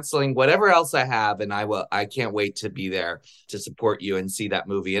canceling whatever else I have, and I can't wait to be there to support you and see that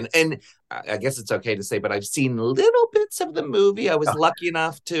movie. And I guess it's okay to say, but I've seen little bits of the movie. I was lucky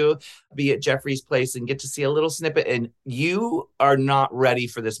enough to be at Jeffrey's place and get to see a little snippet. And you are not ready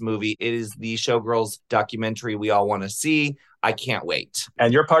for this movie. It is the Showgirls documentary we all want to see. I can't wait.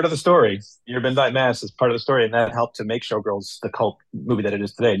 And you're part of the story. Your Midnight Mass is part of the story, and that helped to make Showgirls the cult movie that it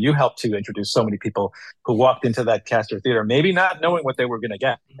is today. And you helped to introduce so many people who walked into that Castro Theater, maybe not knowing what they were going to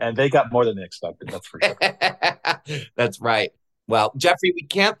get. And they got more than they expected, that's for sure. That's right. Well, Jeffrey, we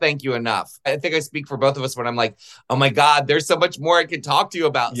can't thank you enough. I think I speak for both of us when I'm like, oh my God, there's so much more I can talk to you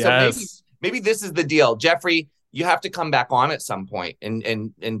about. Yes. So maybe this is the deal. Jeffrey, you have to come back on at some point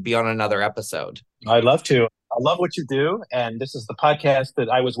and be on another episode. I'd love to. I love what you do. And this is the podcast that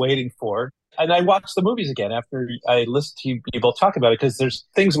I was waiting for. And I watch the movies again after I listen to you both talk about it, because there's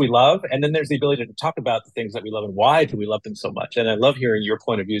things we love, and then there's the ability to talk about the things that we love and why do we love them so much. And I love hearing your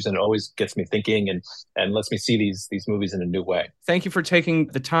point of views, and it always gets me thinking and lets me see these movies in a new way. Thank you for taking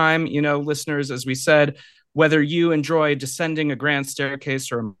the time. Listeners, as we said, whether you enjoy descending a grand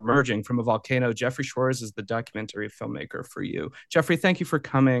staircase or emerging from a volcano, Jeffrey Schwartz is the documentary filmmaker for you. Jeffrey, thank you for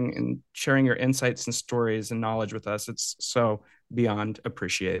coming and sharing your insights and stories and knowledge with us. It's so beyond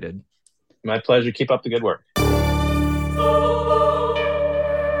appreciated. My pleasure. Keep up the good work.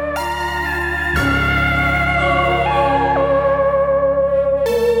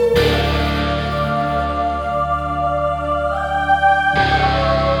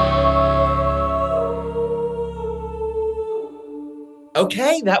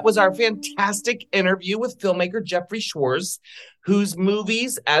 Okay, that was our fantastic interview with filmmaker Jeffrey Schwartz, whose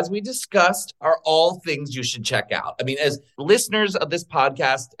movies, as we discussed, are all things you should check out. I mean, as listeners of this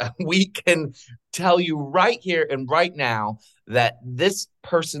podcast, we can tell you right here and right now that this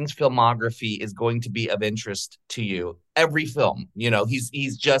person's filmography is going to be of interest to you. Every film,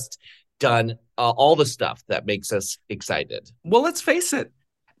 he's just done all the stuff that makes us excited. Well, let's face it.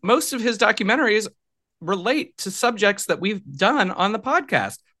 Most of his documentaries relate to subjects that we've done on the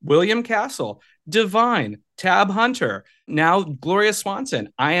podcast. William Castle, Divine, Tab Hunter, now Gloria Swanson.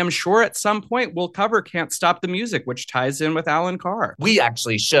 I am sure at some point we'll cover Can't Stop the Music, which ties in with Alan Carr. We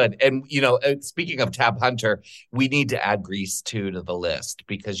actually should. And, speaking of Tab Hunter, we need to add Grease 2 to the list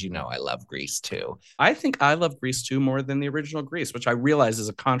because, I love Grease 2. I think I love Grease 2 more than the original Grease, which I realize is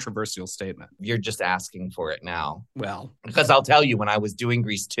a controversial statement. You're just asking for it now. Well, because I'll tell you, when I was doing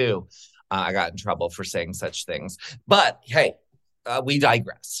Grease 2, I got in trouble for saying such things. But hey, we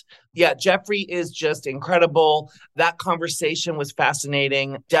digress. Yeah, Jeffrey is just incredible. That conversation was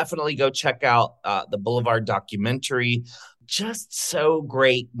fascinating. Definitely go check out the Boulevard documentary. Just so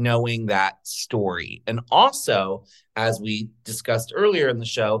great knowing that story. And also, as we discussed earlier in the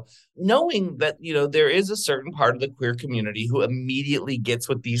show, knowing that, there is a certain part of the queer community who immediately gets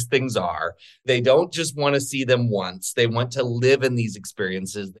what these things are. They don't just want to see them once. They want to live in these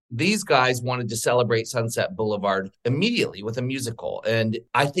experiences. These guys wanted to celebrate Sunset Boulevard immediately with a musical. And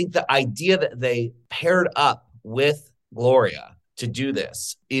I think the idea that they paired up with Gloria to do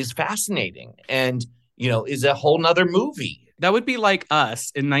this is fascinating and, is a whole nother movie. That would be like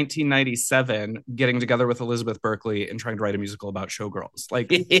us in 1997 getting together with Elizabeth Berkley and trying to write a musical about showgirls.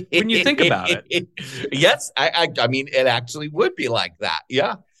 Like, when you think about it. Yes, I mean, it actually would be like that.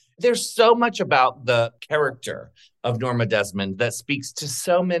 Yeah. There's so much about the character of Norma Desmond that speaks to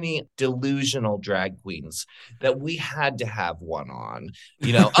so many delusional drag queens that we had to have one on.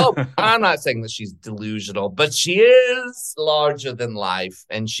 I'm not saying that she's delusional, but she is larger than life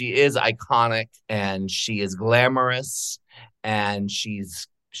and she is iconic and she is glamorous. And she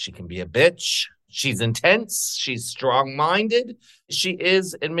can be a bitch. She's intense. She's strong-minded. She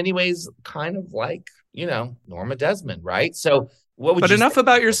is, in many ways, kind of like, Norma Desmond, right? So what would But enough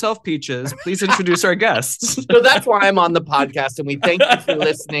about yourself, Peaches. Please introduce our guests. So that's why I'm on the podcast, and we thank you for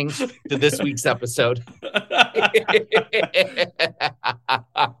listening to this week's episode.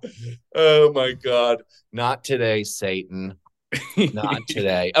 Oh, my God. Not today, Satan. Not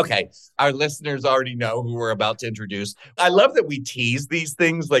today. Okay. Our listeners already know who we're about to introduce. I love that we tease these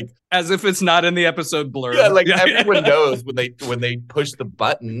things like as if it's not in the episode blurb. Yeah, everyone knows when they push the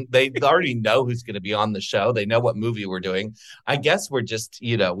button, they already know who's going to be on the show. They know what movie we're doing. I guess we're just,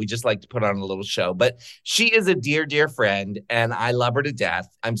 we just like to put on a little show. But she is a dear, dear friend, and I love her to death.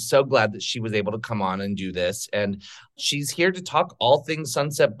 I'm so glad that she was able to come on and do this. And she's here to talk all things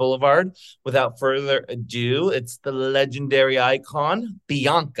Sunset Boulevard. Without further ado, it's the legendary icon,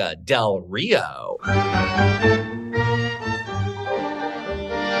 Bianca Del Rio.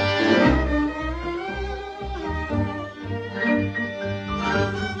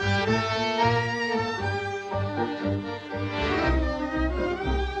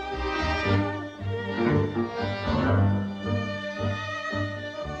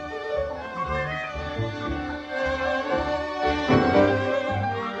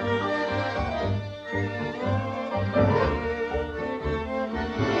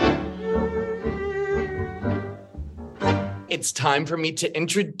 It's time for me to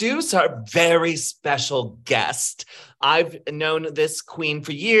introduce our very special guest. I've known this queen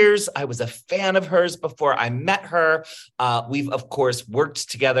for years. I was a fan of hers before I met her. We've, of course, worked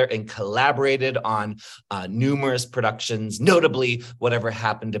together and collaborated on numerous productions, notably Whatever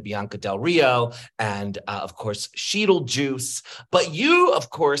Happened to Bianca Del Rio and, of course, Beetlejuice. But you, of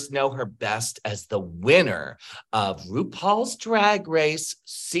course, know her best as the winner of RuPaul's Drag Race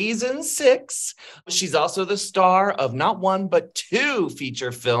Season 6. She's also the star of not one, but 2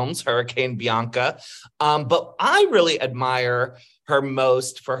 feature films, Hurricane Bianca. But I really admire her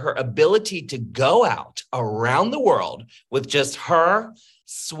most for her ability to go out around the world with just her,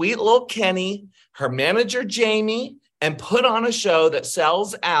 sweet little Kenny, her manager, Jamie, and put on a show that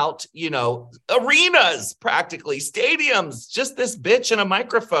sells out, arenas, practically stadiums, just this bitch and a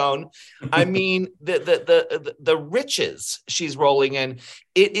microphone. I mean, the riches she's rolling in,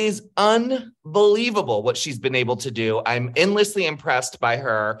 it is unbelievable what she's been able to do. I'm endlessly impressed by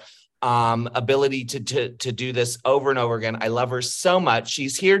her ability to do this over and over again. I love her so much.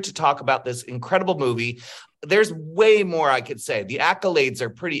 She's here to talk about this incredible movie. There's way more I could say. The accolades are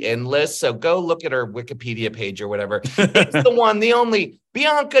pretty endless, so go look at her Wikipedia page or whatever. It's the one, the only,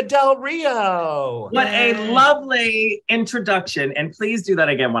 Bianca Del Rio. What a lovely introduction, and please do that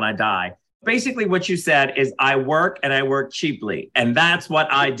again when I die. Basically, what you said is I work and I work cheaply, and that's what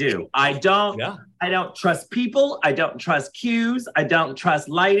I do. I don't trust people. I don't trust cues. I don't trust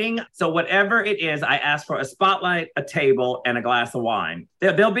lighting. So whatever it is, I ask for a spotlight, a table, and a glass of wine.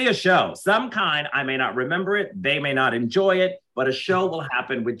 There'll be a show, some kind. I may not remember it. They may not enjoy it, but a show will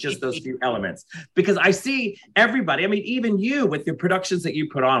happen with just those few elements. Because I see everybody, I mean, even you with your productions that you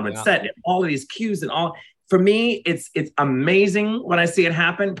put on with set, all of these cues and all. For me, it's amazing when I see it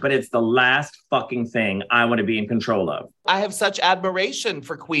happen, but it's the last fucking thing I want to be in control of. I have such admiration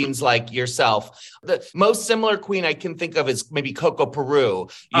for queens like yourself. The most similar queen I can think of is maybe Coco Peru,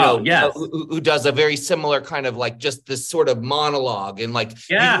 who does a very similar kind of like just this sort of monologue and like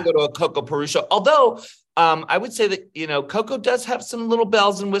you can go to a Coco Peru show. Although I would say that, Coco does have some little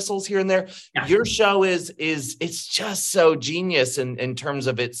bells and whistles here and there. Yeah. Your show is it's just so genius in terms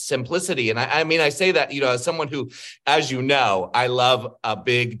of its simplicity. And I mean, I say that, as someone who, as you know, I love a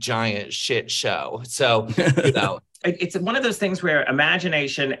big, giant shit show. So, It's one of those things where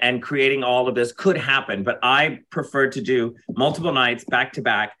imagination and creating all of this could happen, but I prefer to do multiple nights back to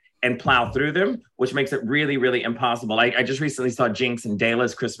back and plow through them, which makes it really, really impossible. I just recently saw Jinx and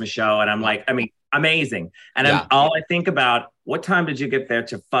Dayla's Christmas show, and I'm like, amazing. And all I think about, what time did you get there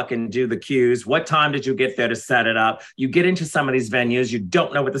to fucking do the cues? What time did you get there to set it up? You get into some of these venues, you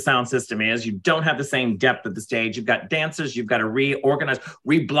don't know what the sound system is. You don't have the same depth of the stage. You've got dancers, you've got to reorganize,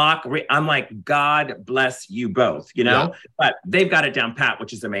 reblock. I'm like, God bless you both, But they've got it down pat,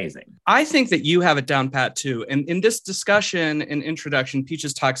 which is amazing. I think that you have it down pat too. And in this discussion and introduction,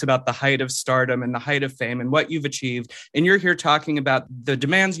 Peaches talks about the height of stardom and the height of fame and what you've achieved. And you're here talking about the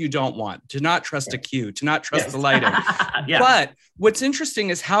demands you don't want, to not trust a cue, to not trust the lighting. But what's interesting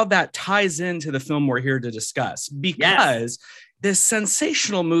is how that ties into the film we're here to discuss, because this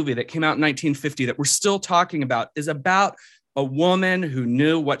sensational movie that came out in 1950 that we're still talking about is about a woman who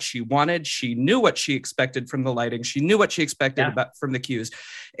knew what she wanted. She knew what she expected from the lighting. She knew what she expected from the cues.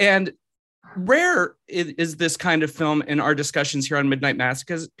 And rare is this kind of film in our discussions here on Midnight Mass,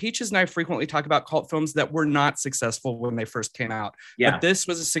 because Peaches and I frequently talk about cult films that were not successful when they first came out. But this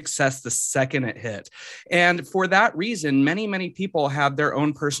was a success the second it hit. And for that reason, many, many people have their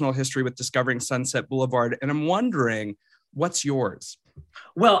own personal history with discovering Sunset Boulevard. And I'm wondering, what's yours?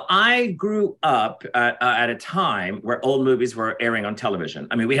 Well, I grew up at a time where old movies were airing on television.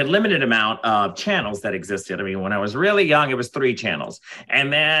 I mean, we had limited amount of channels that existed. I mean, when I was really young, it was 3 channels.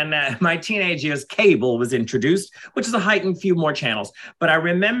 And then my teenage years, cable was introduced, which is a heightened few more channels. But I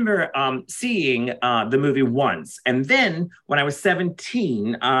remember seeing the movie once. And then when I was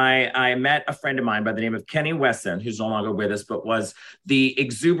 17, I met a friend of mine by the name of Kenny Wesson, who's no longer with us, but was the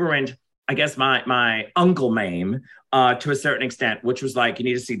exuberant, I guess my Uncle Mame, to a certain extent, which was like, you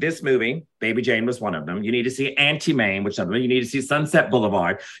need to see this movie. Baby Jane was one of them. You need to see Auntie Mame, which is another one. You need to see Sunset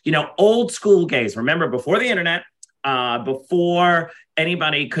Boulevard. Old school gays. Remember, before the internet, before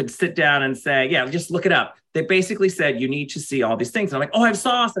anybody could sit down and say, just look it up. They basically said, you need to see all these things. And I'm like, I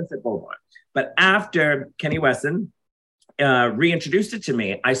saw Sunset Boulevard. But after Kenny Wesson reintroduced it to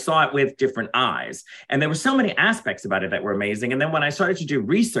me, I saw it with different eyes. And there were so many aspects about it that were amazing. And then when I started to do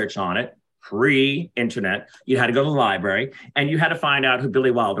research on it, pre-internet, you had to go to the library and you had to find out who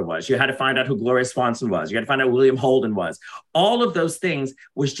Billy Wilder was. You had to find out who Gloria Swanson was. You had to find out who William Holden was. All of those things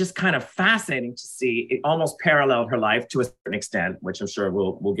was just kind of fascinating to see. It almost paralleled her life to a certain extent, which I'm sure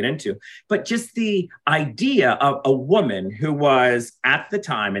we'll get into. But just the idea of a woman who was, at the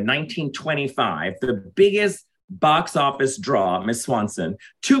time in 1925, the biggest box office draw, Miss Swanson,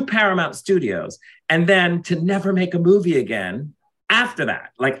 to Paramount Studios, and then to never make a movie again after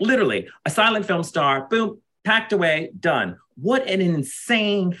that. Like literally a silent film star, boom, packed away, done. What an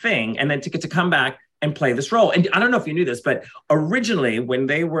insane thing. And then to get to come back and play this role. And I don't know if you knew this, but originally when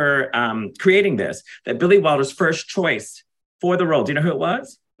they were creating this, that Billy Wilder's first choice for the role, do you know who it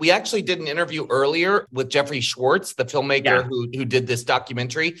was? We actually did an interview earlier with Jeffrey Schwartz, the filmmaker who did this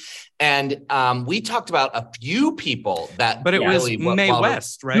documentary. And we talked about a few people that... But it was Mae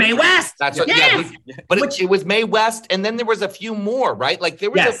West, right? Mae West! That's what, it was Mae West. And then there was a few more, right? Like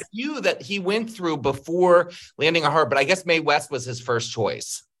there was a few that he went through before landing on her. But I guess Mae West was his first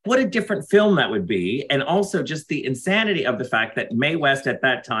choice. What a different film that would be. And also just the insanity of the fact that Mae West at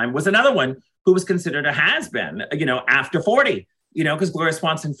that time was another one who was considered a has-been, after 40. Because Gloria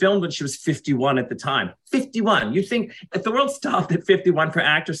Swanson filmed when she was 51 at the time. 51. You think if the world stopped at 51 for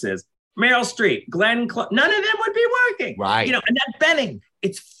actresses, Meryl Streep, Glenn Close, none of them would be working. Right. Annette Bening.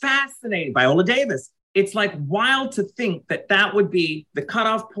 It's fascinating. Viola Davis. It's like wild to think that would be the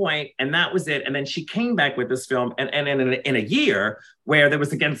cutoff point, and that was it. And then she came back with this film, and in a year where there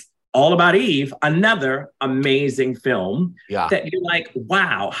was against All About Eve, another amazing film that you're like,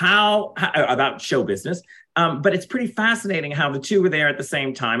 wow, how about show business. But it's pretty fascinating how the two were there at the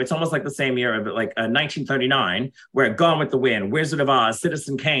same time. It's almost like the same year, but like 1939, where Gone with the Wind, Wizard of Oz,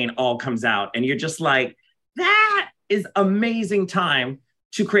 Citizen Kane all comes out. And you're just like, that is amazing time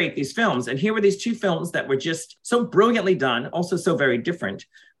to create these films. And here were these two films that were just so brilliantly done, also so very different.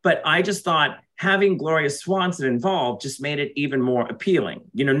 But I just thought having Gloria Swanson involved just made it even more appealing.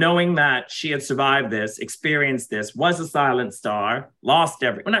 Knowing that she had survived this, experienced this, was a silent star, lost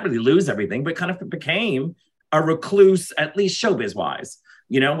not really lose everything, but kind of became a recluse, at least showbiz wise,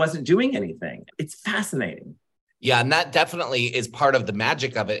 wasn't doing anything. It's fascinating. Yeah, and that definitely is part of the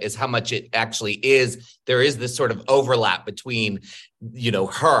magic of it, is how much it actually is. There is this sort of overlap between,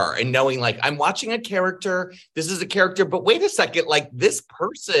 her and knowing like, I'm watching a character, this is a character, but wait a second, like this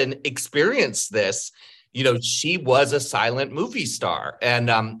person experienced this. She was a silent movie star.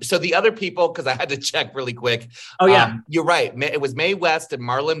 And so the other people, because I had to check really quick. Oh, yeah. You're right. It was Mae West and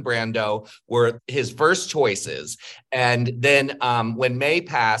Marlon Brando were his first choices. And then when Mae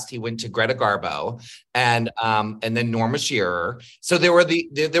passed, he went to Greta Garbo and then Norma Shearer. So there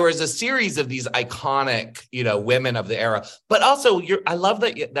was a series of these iconic, women of the era. But also, I love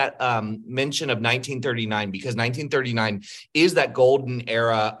that mention of 1939, because 1939 is that golden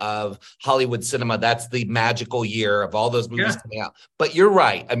era of Hollywood cinema. That's the magical year of all those movies coming out. But you're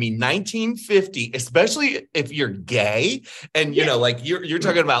right. I mean, 1950, especially if you're gay and, like you're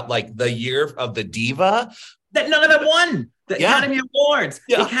talking about like the year of the diva. That none of them won the Academy Awards.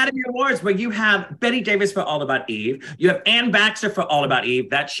 Yeah. The Academy Awards, where you have Betty Davis for All About Eve. You have Anne Baxter for All About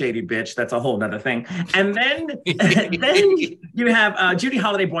Eve. That shady bitch. That's a whole nother thing. And then you have Judy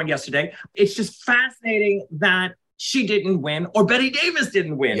Holliday, Born Yesterday. It's just fascinating that she didn't win or Betty Davis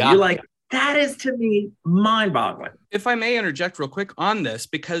didn't win. Yeah. You're like, that is, to me, mind-boggling. If I may interject real quick on this,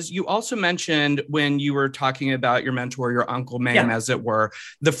 because you also mentioned when you were talking about your mentor, your Uncle Mame, as it were,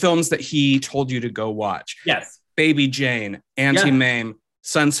 the films that he told you to go watch. Yes. Baby Jane, Auntie Mame,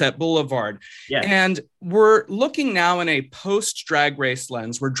 Sunset Boulevard. Yes. And we're looking now in a post-drag race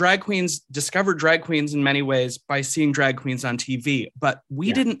lens where drag queens discovered drag queens in many ways by seeing drag queens on TV. But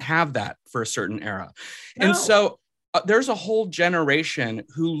we didn't have that for a certain era. No. And so there's a whole generation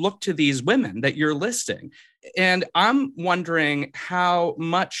who look to these women that you're listing. And I'm wondering how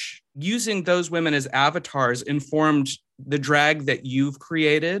much using those women as avatars informed the drag that you've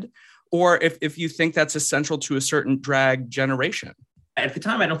created, or if you think that's essential to a certain drag generation. At the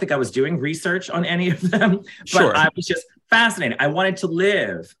time, I don't think I was doing research on any of them, Sure. but I was just fascinated. I wanted to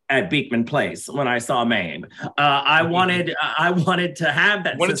live at Beekman Place when I saw Mame. I wanted to have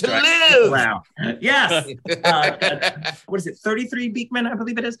that. Wanted to live. Wow. Yes. What is it? 33 Beekman, I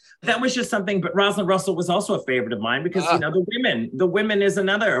believe it is. That was just something. But Rosalind Russell was also a favorite of mine because The Women is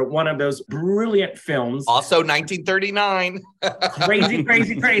another one of those brilliant films. Also 1939.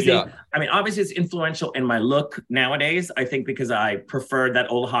 Crazy. Yeah. I mean, obviously it's influential in my look nowadays. I think because I prefer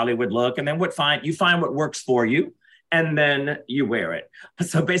that old Hollywood look, and then you find what works for you, and then you wear it.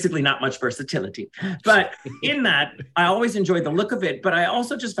 So basically not much versatility. But in that, I always enjoyed the look of it, but I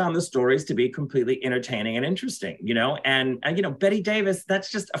also just found the stories to be completely entertaining and interesting, and Betty Davis,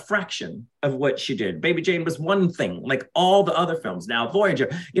 that's just a fraction of what she did. Baby Jane was one thing, like all the other films. Now Voyager,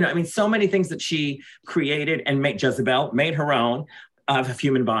 so many things that she created and Jezebel made her own of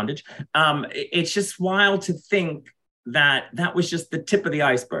human bondage. It's just wild to think that was just the tip of the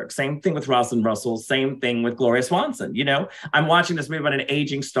iceberg. Same thing with Rosalind Russell, same thing with Gloria Swanson. You know, I'm watching this movie about an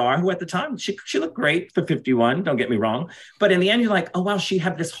aging star who at the time, she looked great for 51, don't get me wrong. But in the end, you're like, oh, wow, she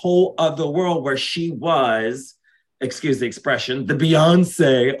had this whole other world where she was, excuse the expression, the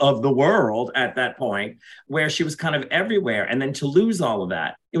Beyonce of the world at that point, where she was kind of everywhere. And then to lose all of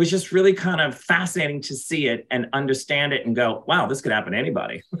that, it was just really kind of fascinating to see it and understand it and go, wow, this could happen to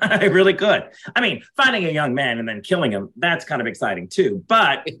anybody. It really could. I mean, finding a young man and then killing him, that's kind of exciting too.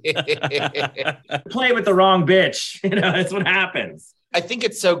 But play with the wrong bitch, you know, that's what happens. I think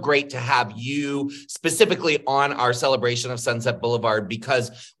it's so great to have you specifically on our celebration of Sunset Boulevard,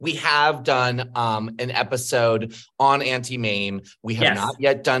 because we have done an episode on Auntie Mame. We have not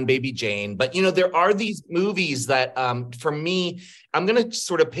yet done Baby Jane, but you know, there are these movies that for me, I'm going to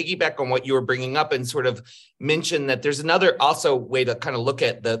sort of piggyback on what you were bringing up and sort of mention that there's another also way to kind of look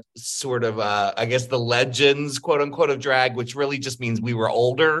at the sort of, I guess, the legends, quote unquote, of drag, which really just means we were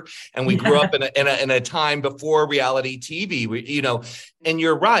older and we grew up in a time before reality TV, you know, and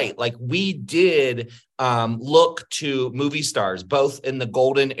you're right. Like we did look to movie stars, both in the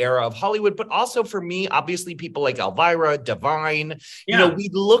golden era of Hollywood, but also for me, obviously people like Elvira, Divine, you know, we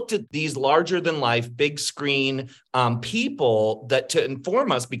looked at these larger than life, big screen people that to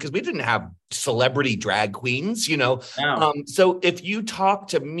inform us, because we didn't have celebrity drag queens, you know. So if you talk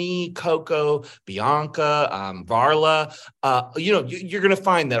to me, Coco, Bianca, Varla, you know, you're going to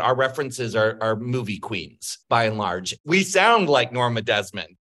find that our references are movie queens by and large. We sound like Norma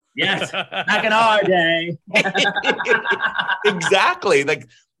Desmond. Yes, back in our day. Exactly. Like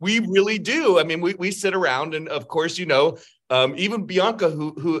we really do. I mean, we sit around and of course, you know, even Bianca,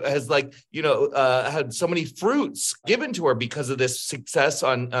 who has like, you know, had so many fruits given to her because of this success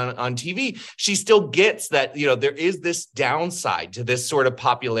on TV, she still gets that, you know, there is this downside to this sort of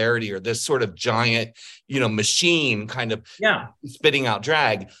popularity or this sort of giant, you know, machine kind of spitting out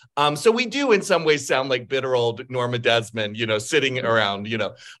drag. So we do in some ways sound like bitter old Norma Desmond, you know, sitting around, you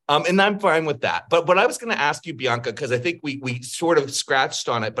know, and I'm fine with that. But what I was going to ask you, Bianca, because I think we sort of scratched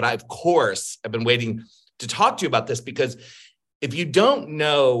on it, but I've been waiting to talk to you about this, because if you don't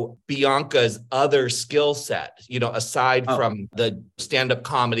know Bianca's other skill set, you know, aside from the stand-up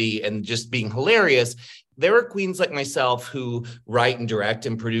comedy and just being hilarious, there are queens like myself who write and direct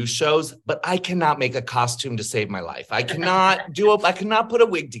and produce shows, but I cannot make a costume to save my life. I cannot I cannot put a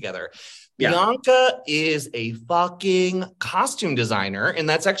wig together. Bianca is a fucking costume designer, and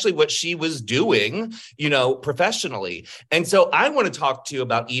that's actually what she was doing, you know, professionally. And so I want to talk to you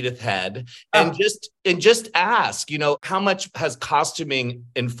about Edith Head and just ask, you know, how much has costuming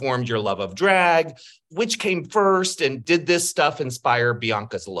informed your love of drag? Which came first, and did this stuff inspire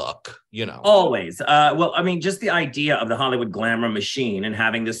Bianca's look? You know, always. Well, I mean, just the idea of the Hollywood glamour machine and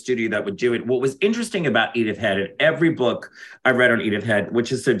having the studio that would do it. What was interesting about Edith Head, and every book I read on Edith Head,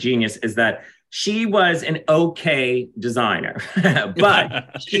 which is so genius, is that she was an okay designer,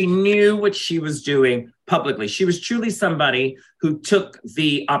 but she knew what she was doing publicly. She was truly somebody who took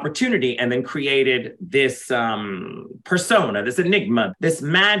the opportunity and then created this persona, this enigma, this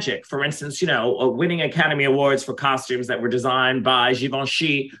magic. For instance, you know, winning Academy Awards for costumes that were designed by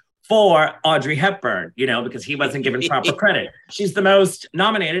Givenchy for Audrey Hepburn, you know, because he wasn't given proper credit. She's the most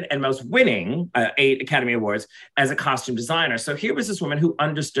nominated and most winning 8 Academy Awards as a costume designer. So here was this woman who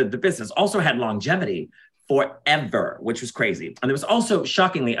understood the business, also had longevity forever, which was crazy. And there was also,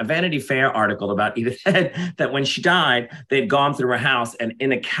 shockingly, a Vanity Fair article about Edith Head that when she died, they'd gone through her house and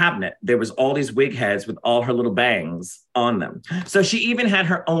in a cabinet, there was all these wig heads with all her little bangs on them. So she even had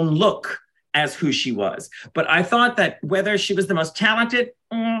her own look as who she was. But I thought that whether she was the most talented,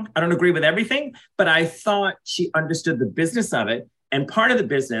 I don't agree with everything, but I thought she understood the business of it. And part of the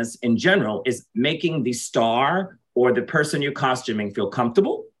business in general is making the star or the person you're costuming feel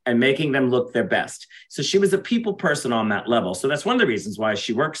comfortable and making them look their best. So she was a people person on that level. So that's one of the reasons why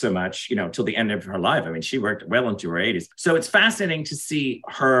she worked so much, you know, till the end of her life. I mean, she worked well into her 80s. So it's fascinating to see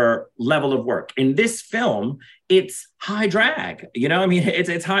her level of work. In this film, it's high drag, you know, I mean,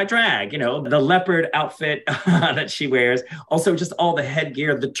 it's high drag, you know, the leopard outfit that she wears, also just all the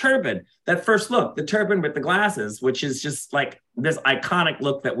headgear, the turban, that first look, the turban with the glasses, which is just like this iconic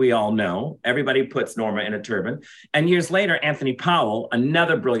look that we all know. Everybody puts Norma in a turban. And years later, Anthony Powell,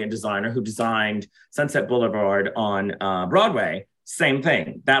 another brilliant designer who designed Sunset Boulevard on Broadway, same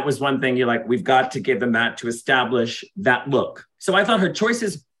thing. That was one thing you're like, we've got to give them that to establish that look. So I thought her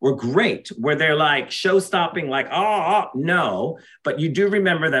choices were great, where they're like show-stopping, like, no. But you do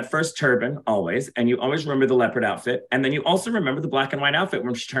remember that first turban always, and you always remember the leopard outfit. And then you also remember the black and white outfit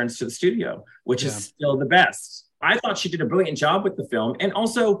when she turns to the studio, which is still the best. I thought she did a brilliant job with the film, and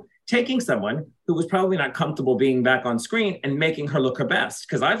also taking someone who who was probably not comfortable being back on screen and making her look her best.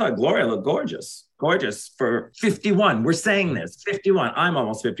 Because I thought Gloria looked gorgeous for 51. We're saying this, 51. I'm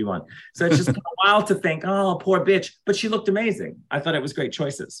almost 51. So it's just kind of wild to think, oh, poor bitch. But she looked amazing. I thought it was great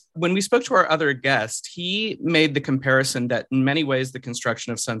choices. When we spoke to our other guest, he made the comparison that in many ways, the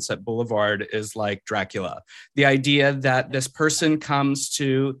construction of Sunset Boulevard is like Dracula. The idea that this person comes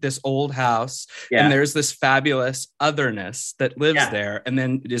to this old house and there's this fabulous otherness that lives there and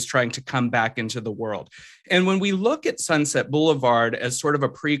then is trying to come back into the world. And when we look at Sunset Boulevard as sort of a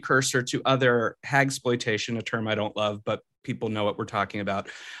precursor to other hagsploitation, a term I don't love, but people know what we're talking about,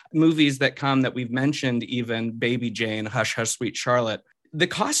 movies that come that we've mentioned, even Baby Jane, Hush, Hush, Sweet Charlotte, the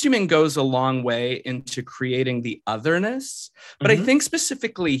costuming goes a long way into creating the otherness. But I think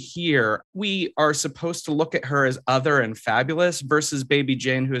specifically here, we are supposed to look at her as other and fabulous versus Baby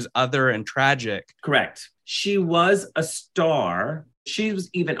Jane, who is other and tragic. Correct. She was a star. She was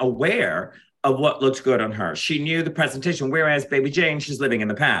even aware of what looked good on her. She knew the presentation, whereas Baby Jane, she's living in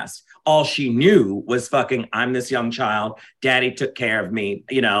the past. All she knew was fucking, I'm this young child, daddy took care of me,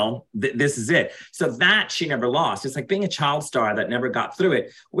 you know, this is it. So that she never lost. It's like being a child star that never got through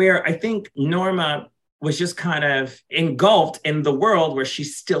it, where I think Norma was just kind of engulfed in the world where she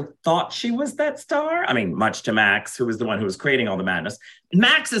still thought she was that star. I mean, much to Max, who was the one who was creating all the madness.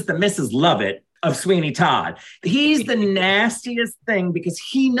 Max is the Mrs. Lovett of Sweeney Todd. He's the nastiest thing because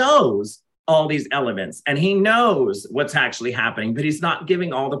he knows all these elements and he knows what's actually happening, but he's not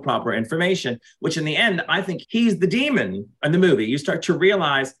giving all the proper information, which in the end, I think he's the demon in the movie. You start to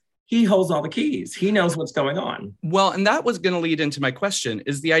realize he holds all the keys. He knows what's going on. Well, and that was going to lead into my question,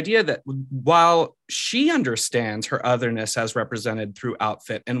 is the idea that while she understands her otherness as represented through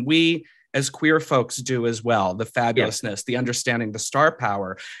outfit, and we as queer folks do as well, the fabulousness, the understanding, the star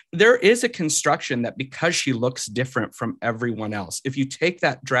power, there is a construction that because she looks different from everyone else, if you take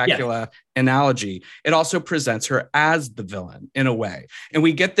that Dracula analogy, it also presents her as the villain in a way. And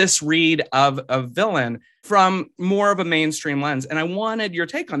we get this read of a villain from more of a mainstream lens. And I wanted your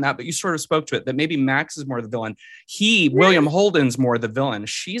take on that, but you sort of spoke to it, that maybe Max is more the villain. William Holden's more the villain.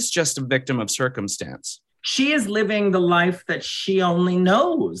 She's just a victim of circumstance. She is living the life that she only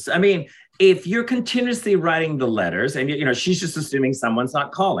knows. I mean, if you're continuously writing the letters and, you know, she's just assuming someone's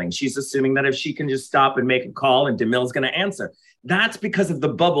not calling. She's assuming that if she can just stop and make a call and DeMille's going to answer, that's because of the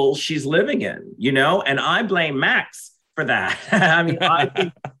bubble she's living in, you know, and I blame Max for that. I mean,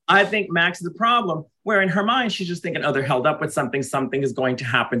 I think Max is the problem, where in her mind, she's just thinking, oh, they're held up with something is going to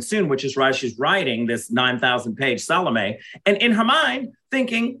happen soon, which is why she's writing this 9,000-page Salome. And in her mind,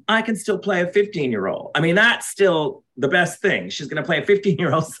 thinking, I can still play a 15-year-old. I mean, that's still the best thing. She's going to play a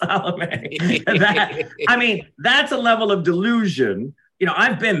 15-year-old Salome. That's a level of delusion. You know,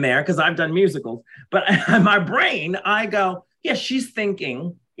 I've been there because I've done musicals, but in my brain, I go, yeah, she's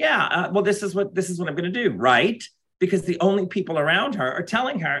thinking, well, this is what I'm going to do, right? Because the only people around her are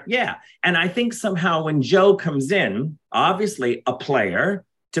telling her, And I think somehow when Joe comes in, obviously a player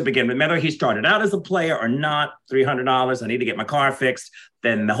to begin with, whether he started out as a player or not, $300, I need to get my car fixed,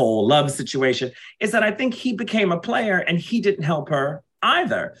 then the whole love situation, is that I think he became a player and he didn't help her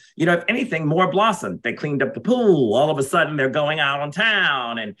either. You know, if anything, more blossomed. They cleaned up the pool. All of a sudden they're going out on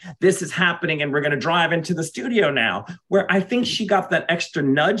town and this is happening and we're going to drive into the studio now, where I think she got that extra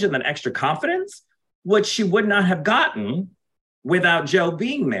nudge and that extra confidence, which she would not have gotten without Joe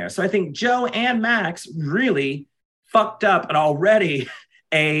being there. So I think Joe and Max really fucked up an already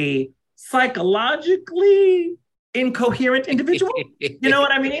a psychologically incoherent individual. You know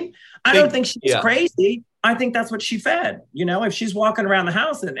what I mean? I don't think she's crazy. I think that's what she fed. You know, if she's walking around the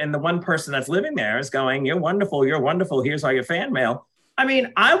house and the one person that's living there is going, you're wonderful, here's all your fan mail. I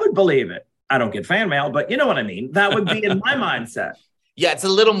mean, I would believe it. I don't get fan mail, but you know what I mean? That would be in my mindset. Yeah, it's a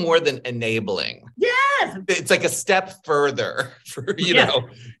little more than enabling. Yes. It's like a step further for, you know.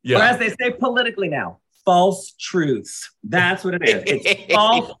 Yeah. Or as they say politically now, false truths. That's what it is. It's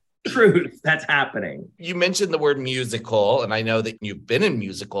false truth that's happening. You mentioned the word musical, and I know that you've been in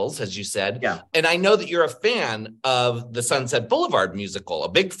musicals, as you said. Yeah. And I know that you're a fan of the Sunset Boulevard musical, a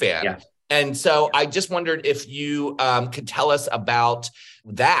big fan. Yeah. And so I just wondered if you could tell us about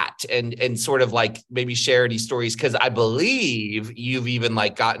that and sort of like maybe share any stories, because I believe you've even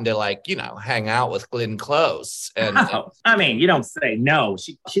like gotten to like, you know, hang out with Glenn Close. And I mean, you don't say no.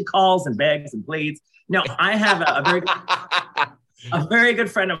 She calls and begs and pleads. No, I have a very good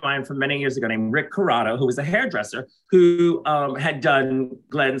friend of mine from many years ago named Rick Corrado, who was a hairdresser who had done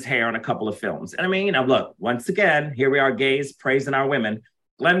Glenn's hair on a couple of films. And I mean, you know, look, once again, here we are, gays praising our women.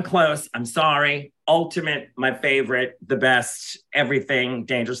 Glenn Close, I'm sorry. Ultimate, my favorite, the best, everything.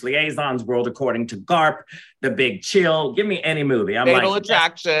 Dangerous Liaisons, World According to Garp, The Big Chill. Give me any movie. I'm Fatal like,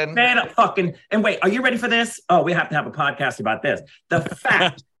 Attraction. Fatal fucking. And wait, are you ready for this? Oh, we have to have a podcast about this. The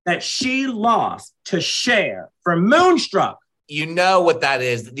fact that she lost to Cher for Moonstruck. You know what that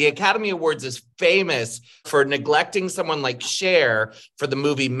is. The Academy Awards is famous for neglecting someone like Cher for the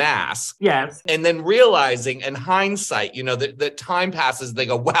movie Mask. Yes. And then realizing in hindsight, you know, that time passes, they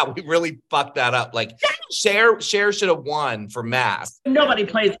go, wow, we really fucked that up. Like Cher should have won for Mask. Nobody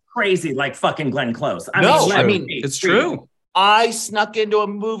plays crazy like fucking Glenn Close. I mean, it's true. I snuck into a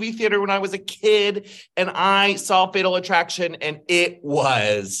movie theater when I was a kid and I saw Fatal Attraction, and it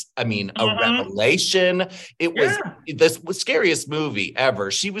was, a revelation. It was the scariest movie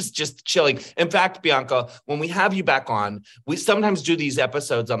ever. She was just chilling. In fact, Bianca, when we have you back on, we sometimes do these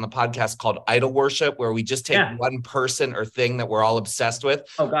episodes on the podcast called Idol Worship, where we just take one person or thing that we're all obsessed with.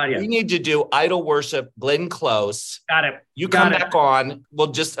 Oh, God, yeah. We need to do Idol Worship, Glenn Close. Got it. You come back on, we'll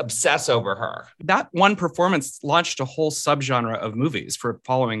just obsess over her. That one performance launched a whole subgenre of movies for the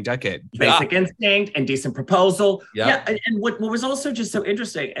following decade. Basic Instinct, Indecent Proposal. Yeah. And what was also just so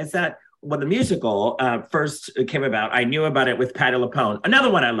interesting is that when the musical first came about, I knew about it with Patti LuPone. Another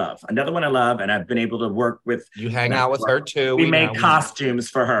one I love, and I've been able to work with. You hang out with her too. We made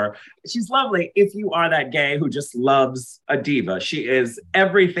costumes for her. She's lovely. If you are that gay who just loves a diva, she is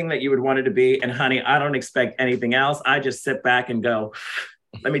everything that you would want her to be. And honey, I don't expect anything else. I just sit back and go,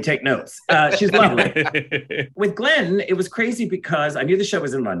 let me take notes. She's lovely. With Glenn, it was crazy because I knew the show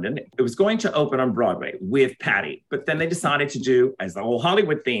was in London. It was going to open on Broadway with Patti, but then they decided to do, as the whole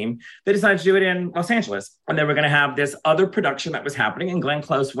Hollywood theme, they decided to do it in Los Angeles. And they were going to have this other production that was happening, and Glenn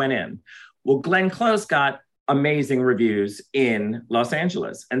Close went in. Well, Glenn Close got amazing reviews in Los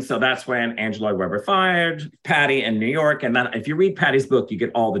Angeles. And so that's when Andrew Lloyd Webber fired Patti in New York. And then if you read Patti's book, you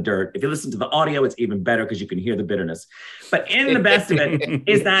get all the dirt. If you listen to the audio, it's even better because you can hear the bitterness. But in the best of it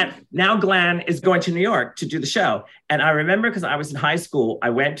is that now Glenn is going to New York to do the show. And I remember because I was in high school, I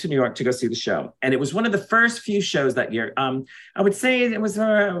went to New York to go see the show. And it was one of the first few shows that year. I would say it was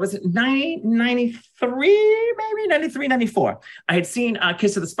it 93, maybe 93, 94. I had seen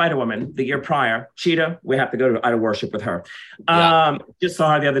Kiss of the Spider Woman the year prior. Cheetah, we have to go to Idol Worship with her. Just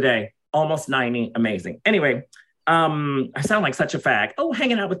saw her the other day, almost 90, amazing. Anyway, I sound like such a fag. Oh,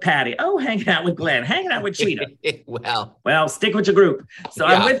 hanging out with Patti. Oh, hanging out with Glenn. Hanging out with Cheetah. Well, stick with your group. So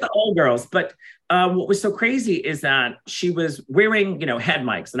I'm with the old girls. But what was so crazy is that she was wearing, head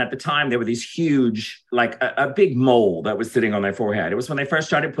mics. And at the time, there were these huge, like a big mole that was sitting on their forehead. It was when they first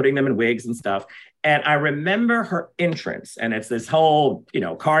started putting them in wigs and stuff. And I remember her entrance, and it's this whole,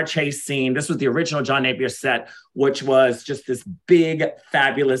 car chase scene. This was the original John Napier set, which was just this big,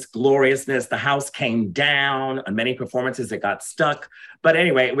 fabulous gloriousness. The house came down. On many performances, it got stuck. But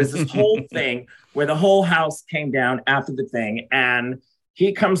anyway, it was this whole thing where the whole house came down after the thing. And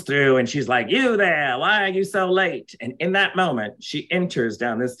he comes through and she's like, "You there, why are you so late?" And in that moment, she enters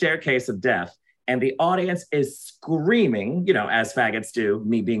down this staircase of death. And the audience is screaming, as faggots do,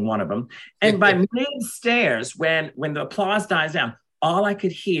 me being one of them. And by mid-stairs, when the applause dies down, all I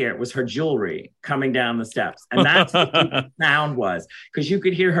could hear was her jewelry coming down the steps. And that's what the sound was. Because you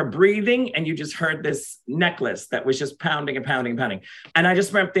could hear her breathing and you just heard this necklace that was just pounding and pounding and pounding. And I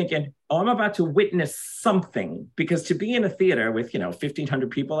just remember thinking, I'm about to witness something. Because to be in a theater with,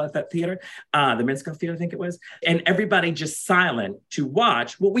 1,500 people at that theater, the Minskoff Theater, I think it was, and everybody just silent to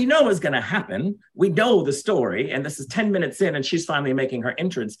watch what we know is going to happen. We know the story. And this is 10 minutes in and she's finally making her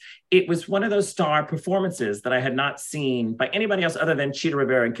entrance. It was one of those star performances that I had not seen by anybody else other than Cheetah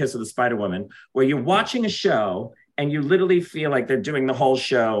Rivera and Kiss of the Spider Woman, where you're watching a show and you literally feel like they're doing the whole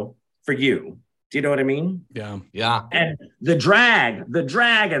show for you. Do you know what I mean? Yeah. And the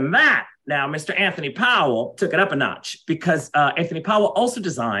drag and that. Now, Mr. Anthony Powell took it up a notch because Anthony Powell also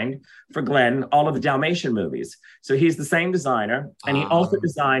designed for Glenn all of the Dalmatian movies. So he's the same designer, and he also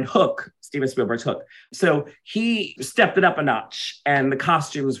designed Hook, Steven Spielberg's Hook. So he stepped it up a notch, and the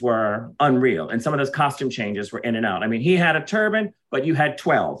costumes were unreal. And some of those costume changes were in and out. I mean, he had a turban, but you had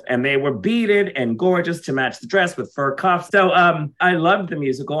 12, and they were beaded and gorgeous to match the dress with fur cuffs. So I loved the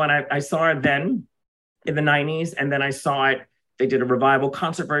musical, and I saw it then in the 90s, and then I saw it. They did a revival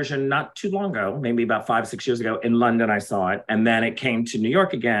concert version not too long ago, maybe about 5-6 years ago. In London, I saw it. And then it came to New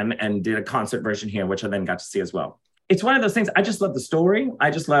York again and did a concert version here, which I then got to see as well. It's one of those things. I just love the story. I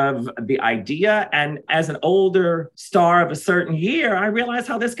just love the idea. And as an older star of a certain year, I realize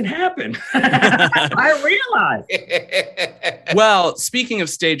how this can happen. I realize. Well, speaking of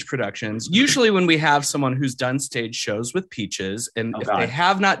stage productions, usually when we have someone who's done stage shows with Peaches, and if they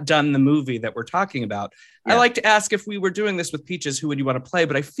have not done the movie that we're talking about, I like to ask if we were doing this with Peaches, who would you want to play?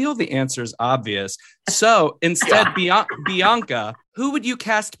 But I feel the answer is obvious. So instead, Bianca, who would you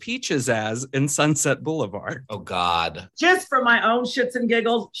cast Peaches as in Sunset Boulevard? Oh, God. Just for my own shits and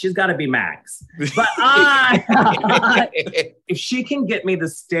giggles, she's got to be Max. But if she can get me the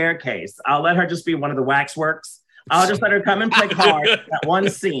staircase, I'll let her just be one of the waxworks. I'll just let her come and play cards that one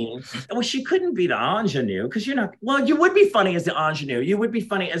scene. Well, she couldn't be the ingenue because you would be funny as the ingenue. You would be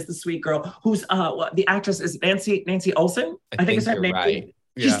funny as the sweet girl who's the actress is Nancy Olsen. I think it's her name. Right.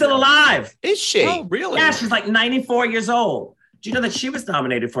 She's still alive. Is she? Oh, really? Yeah, she's like 94 years old. Do you know that she was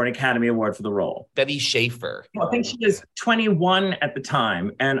nominated for an Academy Award for the role? Betty Schaefer. Well, I think she was 21 at the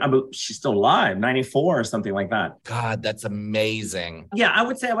time, and she's still alive, 94 or something like that. God, that's amazing. Yeah, I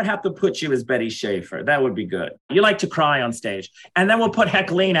would say I would have to put you as Betty Schaefer. That would be good. You like to cry on stage. And then we'll put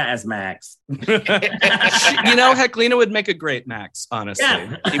Heclina as Max. Heclina would make a great Max, honestly.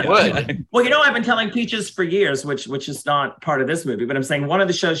 Yeah. He would. Well, I've been telling Peaches for years, which is not part of this movie, but I'm saying one of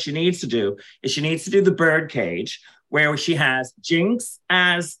the shows she needs to do is she needs to do The Birdcage, where she has Jinx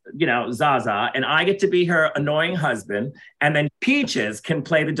as, Zaza, and I get to be her annoying husband, and then Peaches can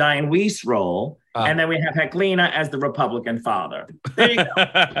play the Diane Weiss role, and then we have Heclina as the Republican father. There you go.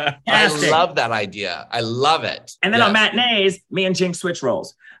 I love that idea. I love it. And then on matinees, me and Jinx switch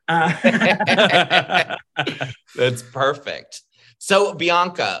roles. That's perfect. So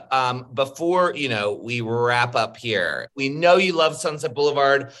Bianca, before, we wrap up here, we know you love Sunset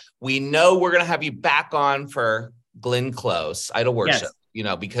Boulevard. We know we're going to have you back on for Glenn Close, Idol Worship,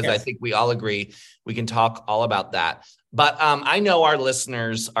 because I think we all agree we can talk all about that. But I know our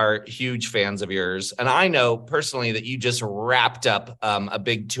listeners are huge fans of yours. And I know personally that you just wrapped up a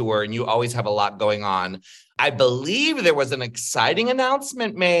big tour and you always have a lot going on. I believe there was an exciting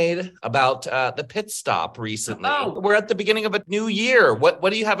announcement made about the pit stop recently. Oh. We're at the beginning of a new year. What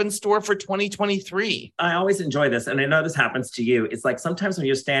do you have in store for 2023? I always enjoy this. And I know this happens to you. It's like sometimes when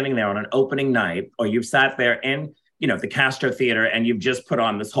you're standing there on an opening night or you've sat there in the Castro Theater and you've just put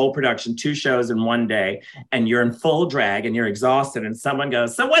on this whole production, 2 shows in one day, and you're in full drag and you're exhausted and someone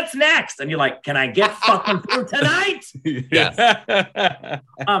goes, so what's next? And you're like, can I get fucking through tonight? Yes.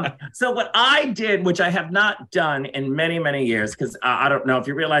 So what I did, which I have not done in many, many years, because I don't know if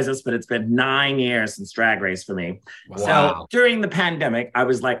you realize this, but it's been 9 years since Drag Race for me. Wow. So during the pandemic, I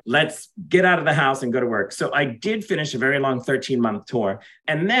was like, let's get out of the house and go to work. So I did finish a very long 13-month tour.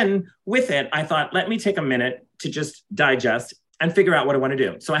 And then with it, I thought, let me take a minute to just digest and figure out what I want to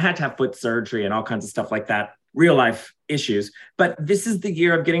do. So I had to have foot surgery and all kinds of stuff like that, real life issues. But this is the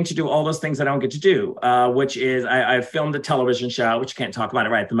year of getting to do all those things I don't get to do, which is I filmed a television show, which can't talk about it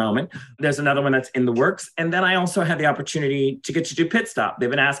right at the moment. There's another one that's in the works. And then I also had the opportunity to get to do Pit Stop. They've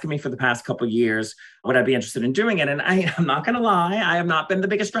been asking me for the past couple of years, would I be interested in doing it? And I'm not going to lie, I have not been the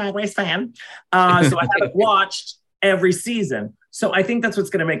biggest Drag Race fan. So I haven't watched every season. So I think that's what's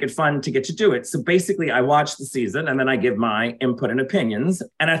going to make it fun to get to do it. So basically, I watch the season and then I give my input and opinions.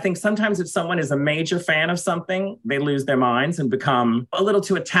 And I think sometimes if someone is a major fan of something, they lose their minds and become a little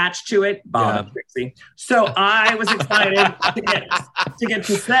too attached to it. Bob and Trixie. So I was excited to get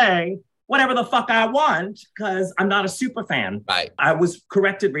to say whatever the fuck I want, because I'm not a super fan. Right. I was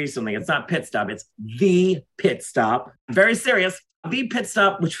corrected recently. It's not Pit Stop. It's The Pit Stop. Very serious. The Pit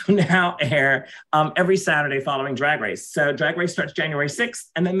Stop, which will now air every Saturday following Drag Race. So Drag Race starts January 6th,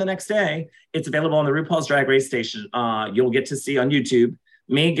 and then the next day, it's available on the RuPaul's Drag Race station. You'll get to see on YouTube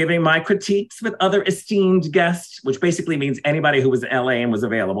me giving my critiques with other esteemed guests, which basically means anybody who was in LA and was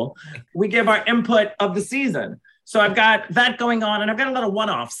available. We give our input of the season. So I've got that going on, and I've got a lot of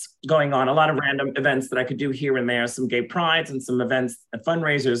one-offs going on, a lot of random events that I could do here and there, some gay prides and some events and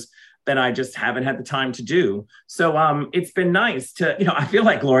fundraisers that I just haven't had the time to do. So it's been nice to, I feel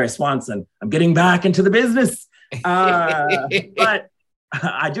like Gloria Swanson. I'm getting back into the business. But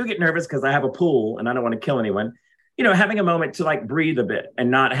I do get nervous because I have a pool and I don't want to kill anyone. Having a moment to like breathe a bit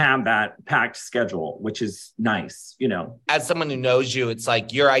and not have that packed schedule, which is nice, As someone who knows you, it's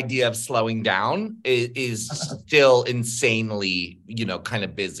like your idea of slowing down is still insanely, kind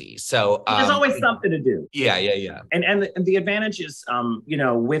of busy. So there's always something to do. Yeah. And the advantage is,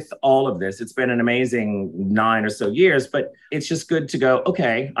 with all of this, it's been an amazing 9 or so years, but it's just good to go,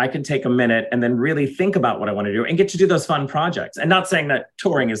 okay, I can take a minute and then really think about what I want to do and get to do those fun projects. And not saying that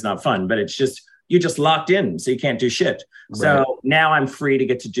touring is not fun, but it's just, you're just locked in, so you can't do shit. Right. So now I'm free to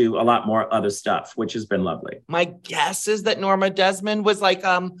get to do a lot more other stuff, which has been lovely. My guess is that Norma Desmond was like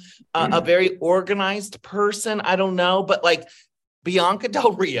a very organized person. I don't know, but like Bianca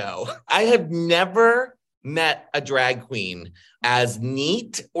Del Rio, I have never met a drag queen as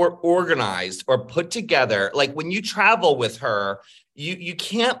neat or organized or put together. Like when you travel with her, you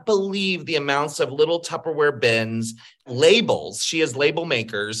can't believe the amounts of little Tupperware bins, labels. She has label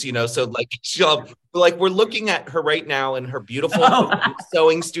makers, so like we're looking at her right now in her beautiful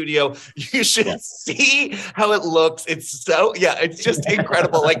sewing studio. You should see how it looks. It's just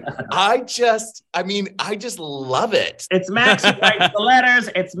incredible. Like I just love it. It's Max who writes the letters.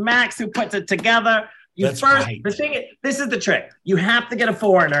 It's Max who puts it together. The thing is, this is the trick. You have to get a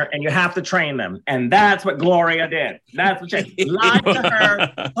foreigner and you have to train them. And that's what Gloria did. That's what she lied to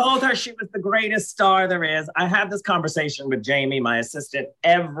her, told her she was the greatest star there is. I have this conversation with Jamie, my assistant,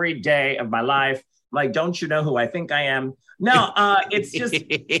 every day of my life. Like, don't you know who I think I am? No, it's just,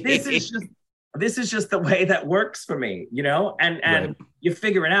 this is just the way that works for me, and right. You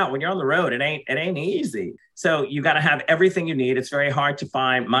figure it out when you're on the road. It ain't easy. So you got to have everything you need. It's very hard to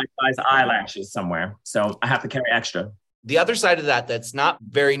find my size eyelashes somewhere. So I have to carry extra. The other side of that's not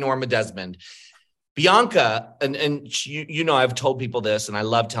very Norma Desmond. Bianca, and she, I've told people this, and I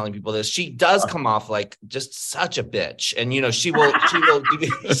love telling people this. She does come off like just such a bitch, and she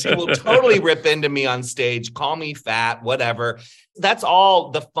will totally rip into me on stage, call me fat, whatever. That's all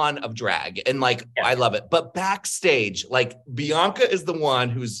the fun of drag, and I love it. But backstage, Bianca is the one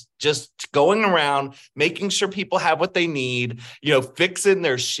who's just going around making sure people have what they need, fixing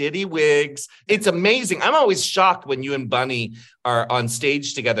their shitty wigs. It's amazing. I'm always shocked when you and Bunny are on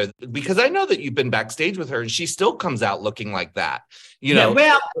stage together, because I know that you've been backstage with her and she still comes out looking like that. Yeah,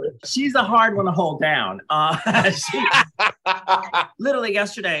 well, she's a hard one to hold down. Literally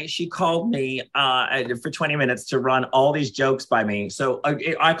yesterday, she called me for 20 minutes to run all these jokes by me. So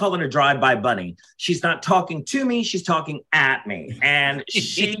I call it a drive-by Bunny. She's not talking to me, she's talking at me. And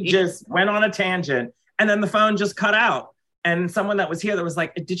she just went on a tangent, and then the phone just cut out. And someone that was here that was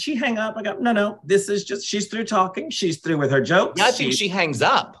like, did she hang up? I go, no, this is just, she's through talking. She's through with her jokes. Yeah, I think she hangs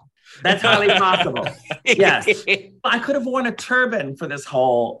up. That's highly possible. Yes. I could have worn a turban for this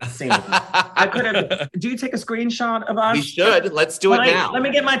whole scene. I could have. Do you take a screenshot of us? We should. Let's do it now. Let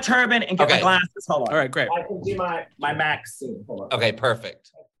me get my turban and get my glasses. Hold on. All right, great. I can do my Max scene. Hold on. Okay,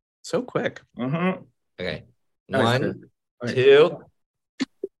 perfect. So quick. Mm-hmm. Okay. 1, 2.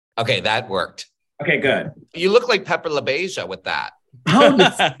 Okay, that worked. Okay, good. You look like Pepper LaBeija with that.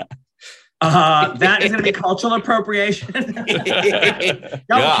 Oh, that is going to be cultural appropriation.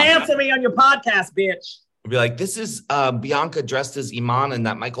 Don't cancel me on your podcast, bitch. We'll be like, this is Bianca dressed as Iman in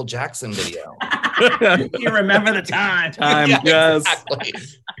that Michael Jackson video. You remember the time. Yes.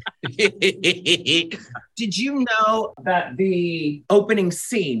 Exactly. Did you know that the opening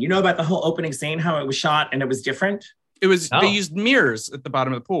scene, about the whole opening scene, how it was shot and it was different? It was, They used mirrors at the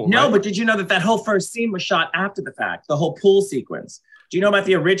bottom of the pool. No, right? But did you know that whole first scene was shot after the fact, the whole pool sequence? Do you know about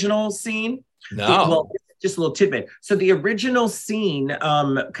the original scene? No. Well, just a little tidbit. So the original scene,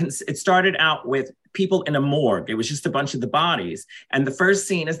 it started out with people in a morgue. It was just a bunch of the bodies. And the first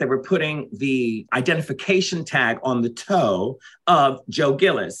scene is they were putting the identification tag on the toe of Joe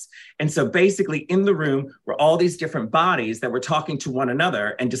Gillis. And so basically in the room were all these different bodies that were talking to one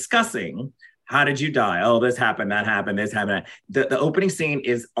another and discussing, how did you die? Oh, this happened, that happened, this happened. The opening scene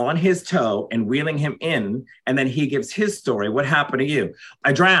is on his toe and wheeling him in. And then he gives his story. What happened to you?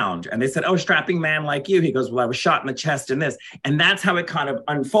 I drowned. And they said, oh, strapping man like you. He goes, well, I was shot in the chest and this. And that's how it kind of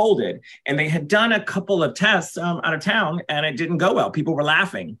unfolded. And they had done a couple of tests out of town and it didn't go well. People were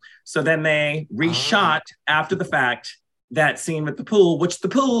laughing. So then they reshot after the fact that scene with the pool,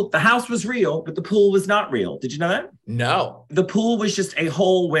 the house was real, but the pool was not real. Did you know that? No. The pool was just a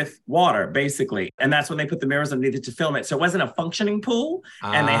hole with water, basically. And that's when they put the mirrors underneath it to film it. So it wasn't a functioning pool.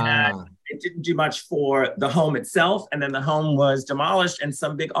 And it didn't do much for the home itself. And then the home was demolished and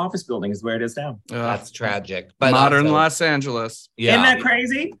some big office building is where it is now. That's tragic. But modern Los Angeles. Yeah. Isn't that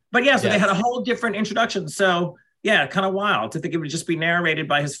crazy? But yeah, so they had a whole different introduction. So yeah, kind of wild to think it would just be narrated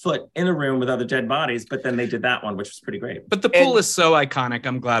by his foot in a room with other dead bodies. But then they did that one, which was pretty great. But the pool is so iconic.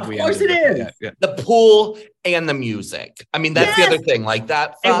 I'm glad we ended it. Of course it is. Yeah. The pool and the music. I mean, that's the other thing. Like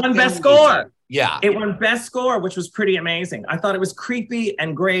that. It won Best Score. Yeah. It won Best Score, which was pretty amazing. I thought it was creepy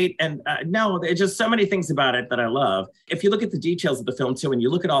and great. And there's just so many things about it that I love. If you look at the details of the film too, and you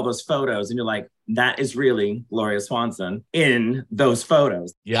look at all those photos and you're like, that is really Gloria Swanson in those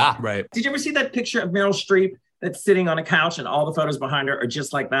photos. Yeah. Right. Did you ever see that picture of Meryl Streep that's sitting on a couch and all the photos behind her are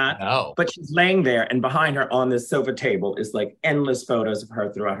just like that? No. But she's laying there and behind her on this sofa table is like endless photos of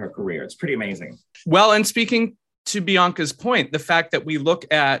her throughout her career. It's pretty amazing. Well, and speaking to Bianca's point, the fact that we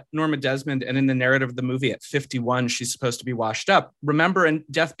look at Norma Desmond and in the narrative of the movie at 51, she's supposed to be washed up. Remember, in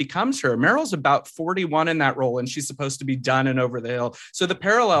Death Becomes Her, Meryl's about 41 in that role, and she's supposed to be done and over the hill. So the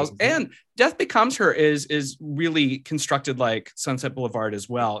parallels, and Death Becomes Her is really constructed like Sunset Boulevard as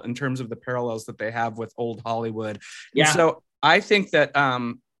well, in terms of the parallels that they have with old Hollywood. Yeah. And so I think that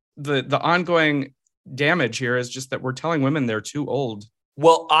the ongoing damage here is just that we're telling women they're too old.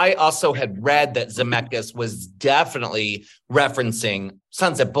 Well, I also had read that Zemeckis was definitely referencing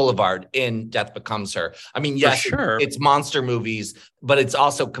Sunset Boulevard in Death Becomes Her. I mean, yes, sure. It's monster movies, but it's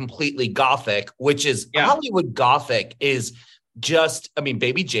also completely gothic, which is Hollywood gothic is just, I mean,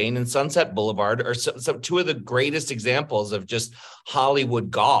 Baby Jane and Sunset Boulevard are so two of the greatest examples of just Hollywood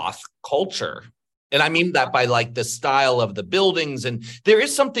goth culture. And I mean that by like the style of the buildings. And there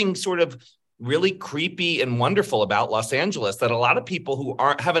is something sort of really creepy and wonderful about Los Angeles that a lot of people who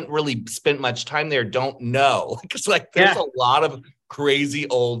haven't really spent much time there don't know. It's like there's a lot of crazy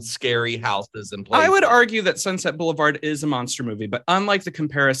old scary houses and places. I would argue that Sunset Boulevard is a monster movie, but unlike the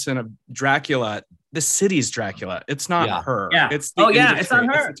comparison of Dracula, the city's Dracula. It's not her. Yeah. It's it's not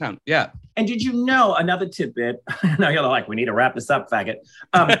her. It's the town. Yeah. And did you know another tidbit? Now you're like, we need to wrap this up, faggot.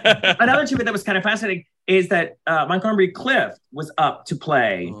 Another tidbit that was kind of fascinating is that Montgomery Clift was up to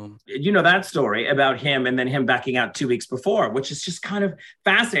play. You know that story about him and then him backing out 2 weeks before, which is just kind of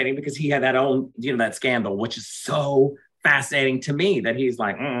fascinating because he had that own, that scandal, which is so fascinating to me that he's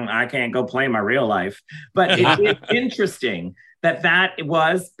like, I can't go play my real life. But it's interesting that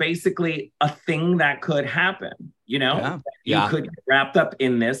was basically a thing that could happen, You could get wrapped up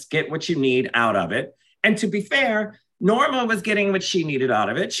in this, get what you need out of it. And to be fair, Norma was getting what she needed out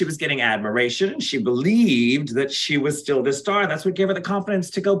of it. She was getting admiration. She believed that she was still the star. That's what gave her the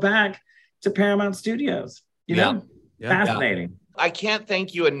confidence to go back to Paramount Studios. Fascinating. I can't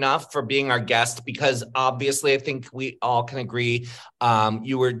thank you enough for being our guest because obviously I think we all can agree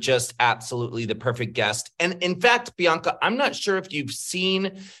you were just absolutely the perfect guest. And in fact, Bianca, I'm not sure if you've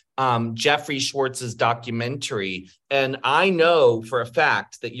seen Jeffrey Schwartz's documentary, and I know for a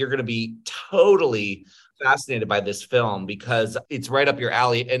fact that you're going to be totally fascinated by this film because it's right up your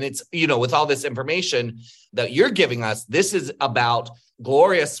alley. And it's, with all this information that you're giving us, this is about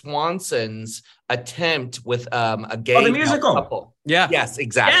Gloria Swanson's attempt with a gay the musical couple. Yeah. Yes,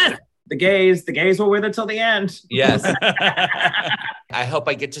 exactly. Yes. The gays were with it till the end. Yes. I hope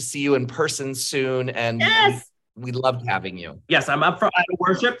I get to see you in person soon. And we loved having you. Yes, I'm up for Idol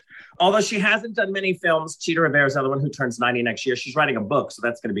Worship. Although she hasn't done many films. Cheetah Rivera is the other one who turns 90 next year. She's writing a book, so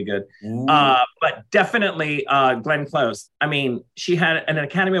that's going to be good. But definitely Glenn Close. I mean, she had an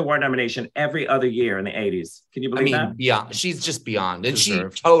Academy Award nomination every other year in the 80s. Can you believe that? Yeah, she's just beyond. And she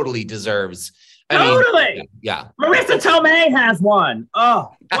totally deserves. Yeah. Marissa Tomei has one.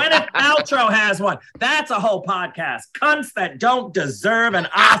 Oh, Gwyneth Paltrow has one. That's a whole podcast. Cunts that don't deserve an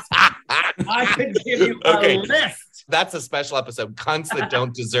Oscar. I could give you a list. That's a special episode. Cunts that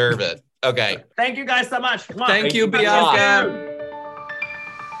don't deserve it. Okay. Thank you guys so much. Thank you, Bianca.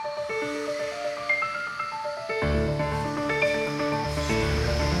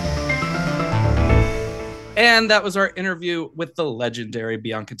 And that was our interview with the legendary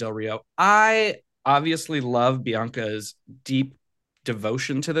Bianca Del Rio. I obviously love Bianca's deep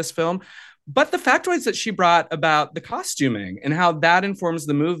devotion to this film, but the factoids that she brought about the costuming and how that informs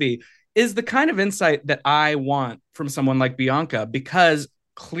the movie is the kind of insight that I want from someone like Bianca, because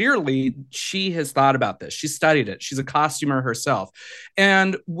clearly she has thought about this. She studied it. She's a costumer herself.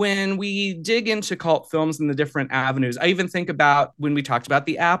 And when we dig into cult films and the different avenues, I even think about when we talked about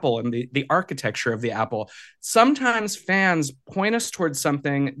the apple and the architecture of the apple. Sometimes fans point us towards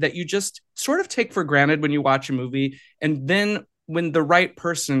something that you just sort of take for granted when you watch a movie. And then when the right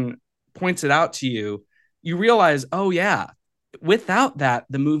person points it out to you, you realize, oh yeah, without that,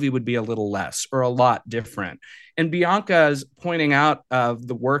 the movie would be a little less or a lot different. And Bianca's pointing out of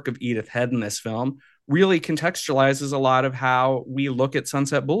the work of Edith Head in this film really contextualizes a lot of how we look at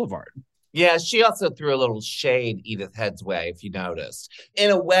Sunset Boulevard. Yeah, she also threw a little shade Edith Head's way, if you noticed. In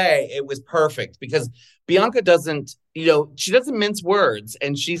a way, it was perfect because Bianca doesn't, she doesn't mince words,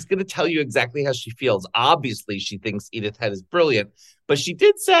 and she's going to tell you exactly how she feels. Obviously, she thinks Edith Head is brilliant, but she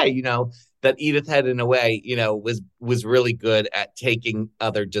did say, that Edith Head, in a way, was really good at taking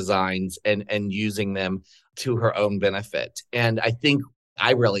other designs and using them to her own benefit. And I think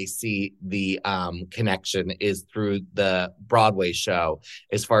I really see the connection is through the Broadway show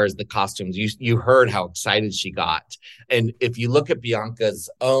as far as the costumes. You heard how excited she got. And if you look at Bianca's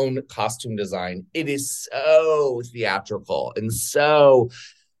own costume design, it is so theatrical and so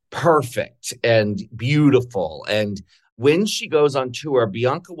perfect and beautiful. And when she goes on tour,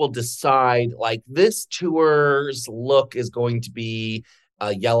 Bianca will decide like this tour's look is going to be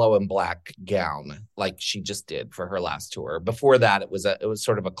a yellow and black gown, like she just did for her last tour. Before that, it was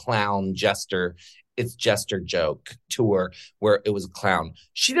sort of a clown jester. It's jester joke tour where it was a clown.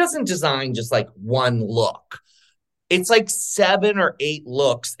 She doesn't design just like one look. It's like 7 or 8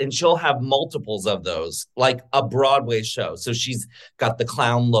 looks, and she'll have multiples of those, like a Broadway show. So she's got the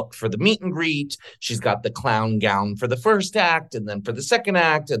clown look for the meet and greet. She's got the clown gown for the first act, and then for the second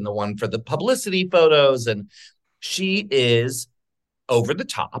act, and the one for the publicity photos. And she is over the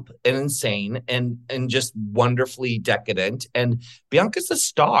top and insane and just wonderfully decadent. And Bianca's a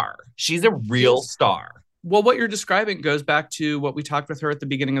star. She's a real star. Well, what you're describing goes back to what we talked with her at the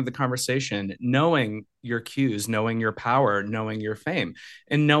beginning of the conversation, knowing your cues, knowing your power, knowing your fame,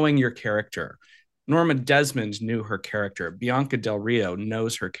 and knowing your character. Norma Desmond knew her character. Bianca Del Rio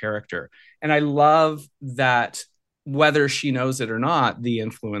knows her character. And I love that whether she knows it or not, the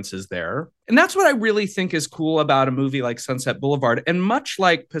influence is there. And that's what I really think is cool about a movie like Sunset Boulevard. And much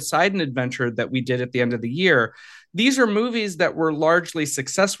like Poseidon Adventure that we did at the end of the year, these are movies that were largely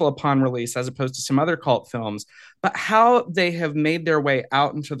successful upon release as opposed to some other cult films, but how they have made their way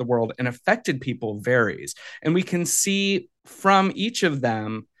out into the world and affected people varies. And we can see from each of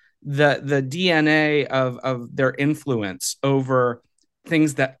them the DNA of their influence over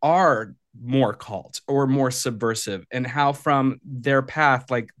things that are more cult or more subversive, and how from their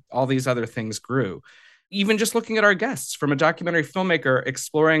path, like all these other things grew. Even just looking at our guests, from a documentary filmmaker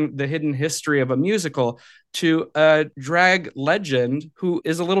exploring the hidden history of a musical to a drag legend who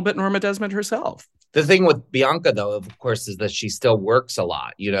is a little bit Norma Desmond herself. The thing with Bianca, though, of course, is that she still works a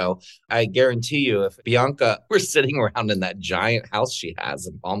lot. You know, I guarantee you, if Bianca were sitting around in that giant house she has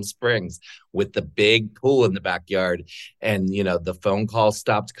in Palm Springs with the big pool in the backyard and, you know, the phone calls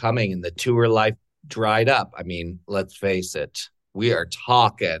stopped coming and the tour life dried up. I mean, let's face it, we are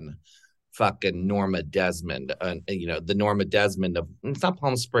talking fucking Norma Desmond, you know, the Norma Desmond of, it's not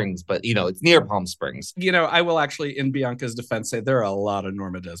Palm Springs, but, you know, it's near Palm Springs. You know, I will actually, in Bianca's defense, say there are a lot of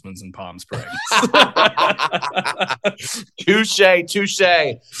Norma Desmonds in Palm Springs. Touche.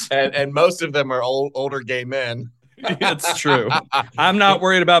 And most of them are older gay men. It's true. I'm not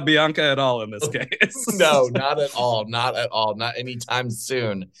worried about Bianca at all in this case. No, not at all. Not at all. Not anytime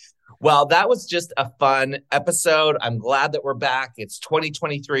soon. Well, that was just a fun episode. I'm glad that we're back. It's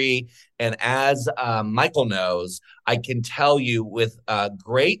 2023. And as Michael knows, I can tell you with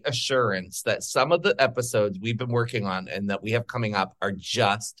great assurance that some of the episodes we've been working on and that we have coming up are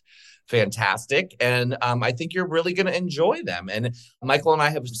just fantastic. And I think you're really going to enjoy them. And Michael and I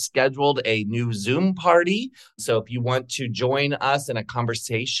have scheduled a new Zoom party. So if you want to join us in a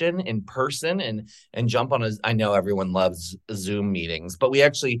conversation in person and jump on I know everyone loves Zoom meetings, but we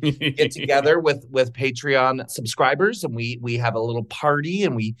actually get together with Patreon subscribers and we have a little party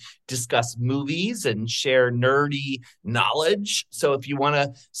and we discuss movies and share nerdy knowledge. So if you want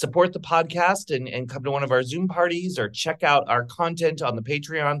to support the podcast and come to one of our Zoom parties or check out our content on the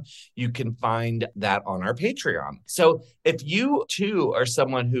Patreon, you can find that on our Patreon. So if you too are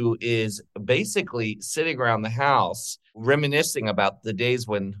someone who is basically sitting around the house reminiscing about the days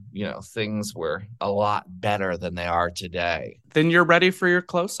when, you know, things were a lot better than they are today, then you're ready for your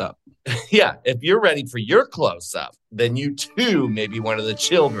close-up. Yeah, if you're ready for your close-up, then you too may be one of the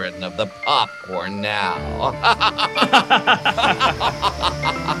children of the popcorn now.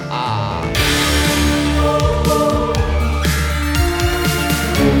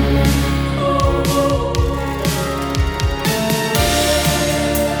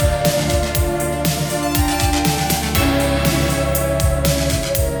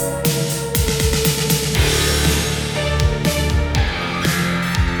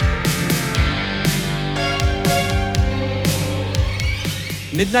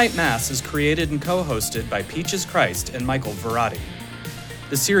 Midnight Mass is created and co-hosted by Peaches Christ and Michael Verratti.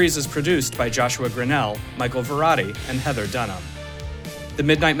 The series is produced by Joshua Grinnell, Michael Verratti, and Heather Dunham. The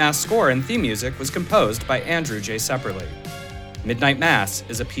Midnight Mass score and theme music was composed by Andrew J. Sepperly. Midnight Mass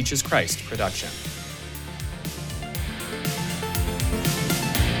is a Peaches Christ production.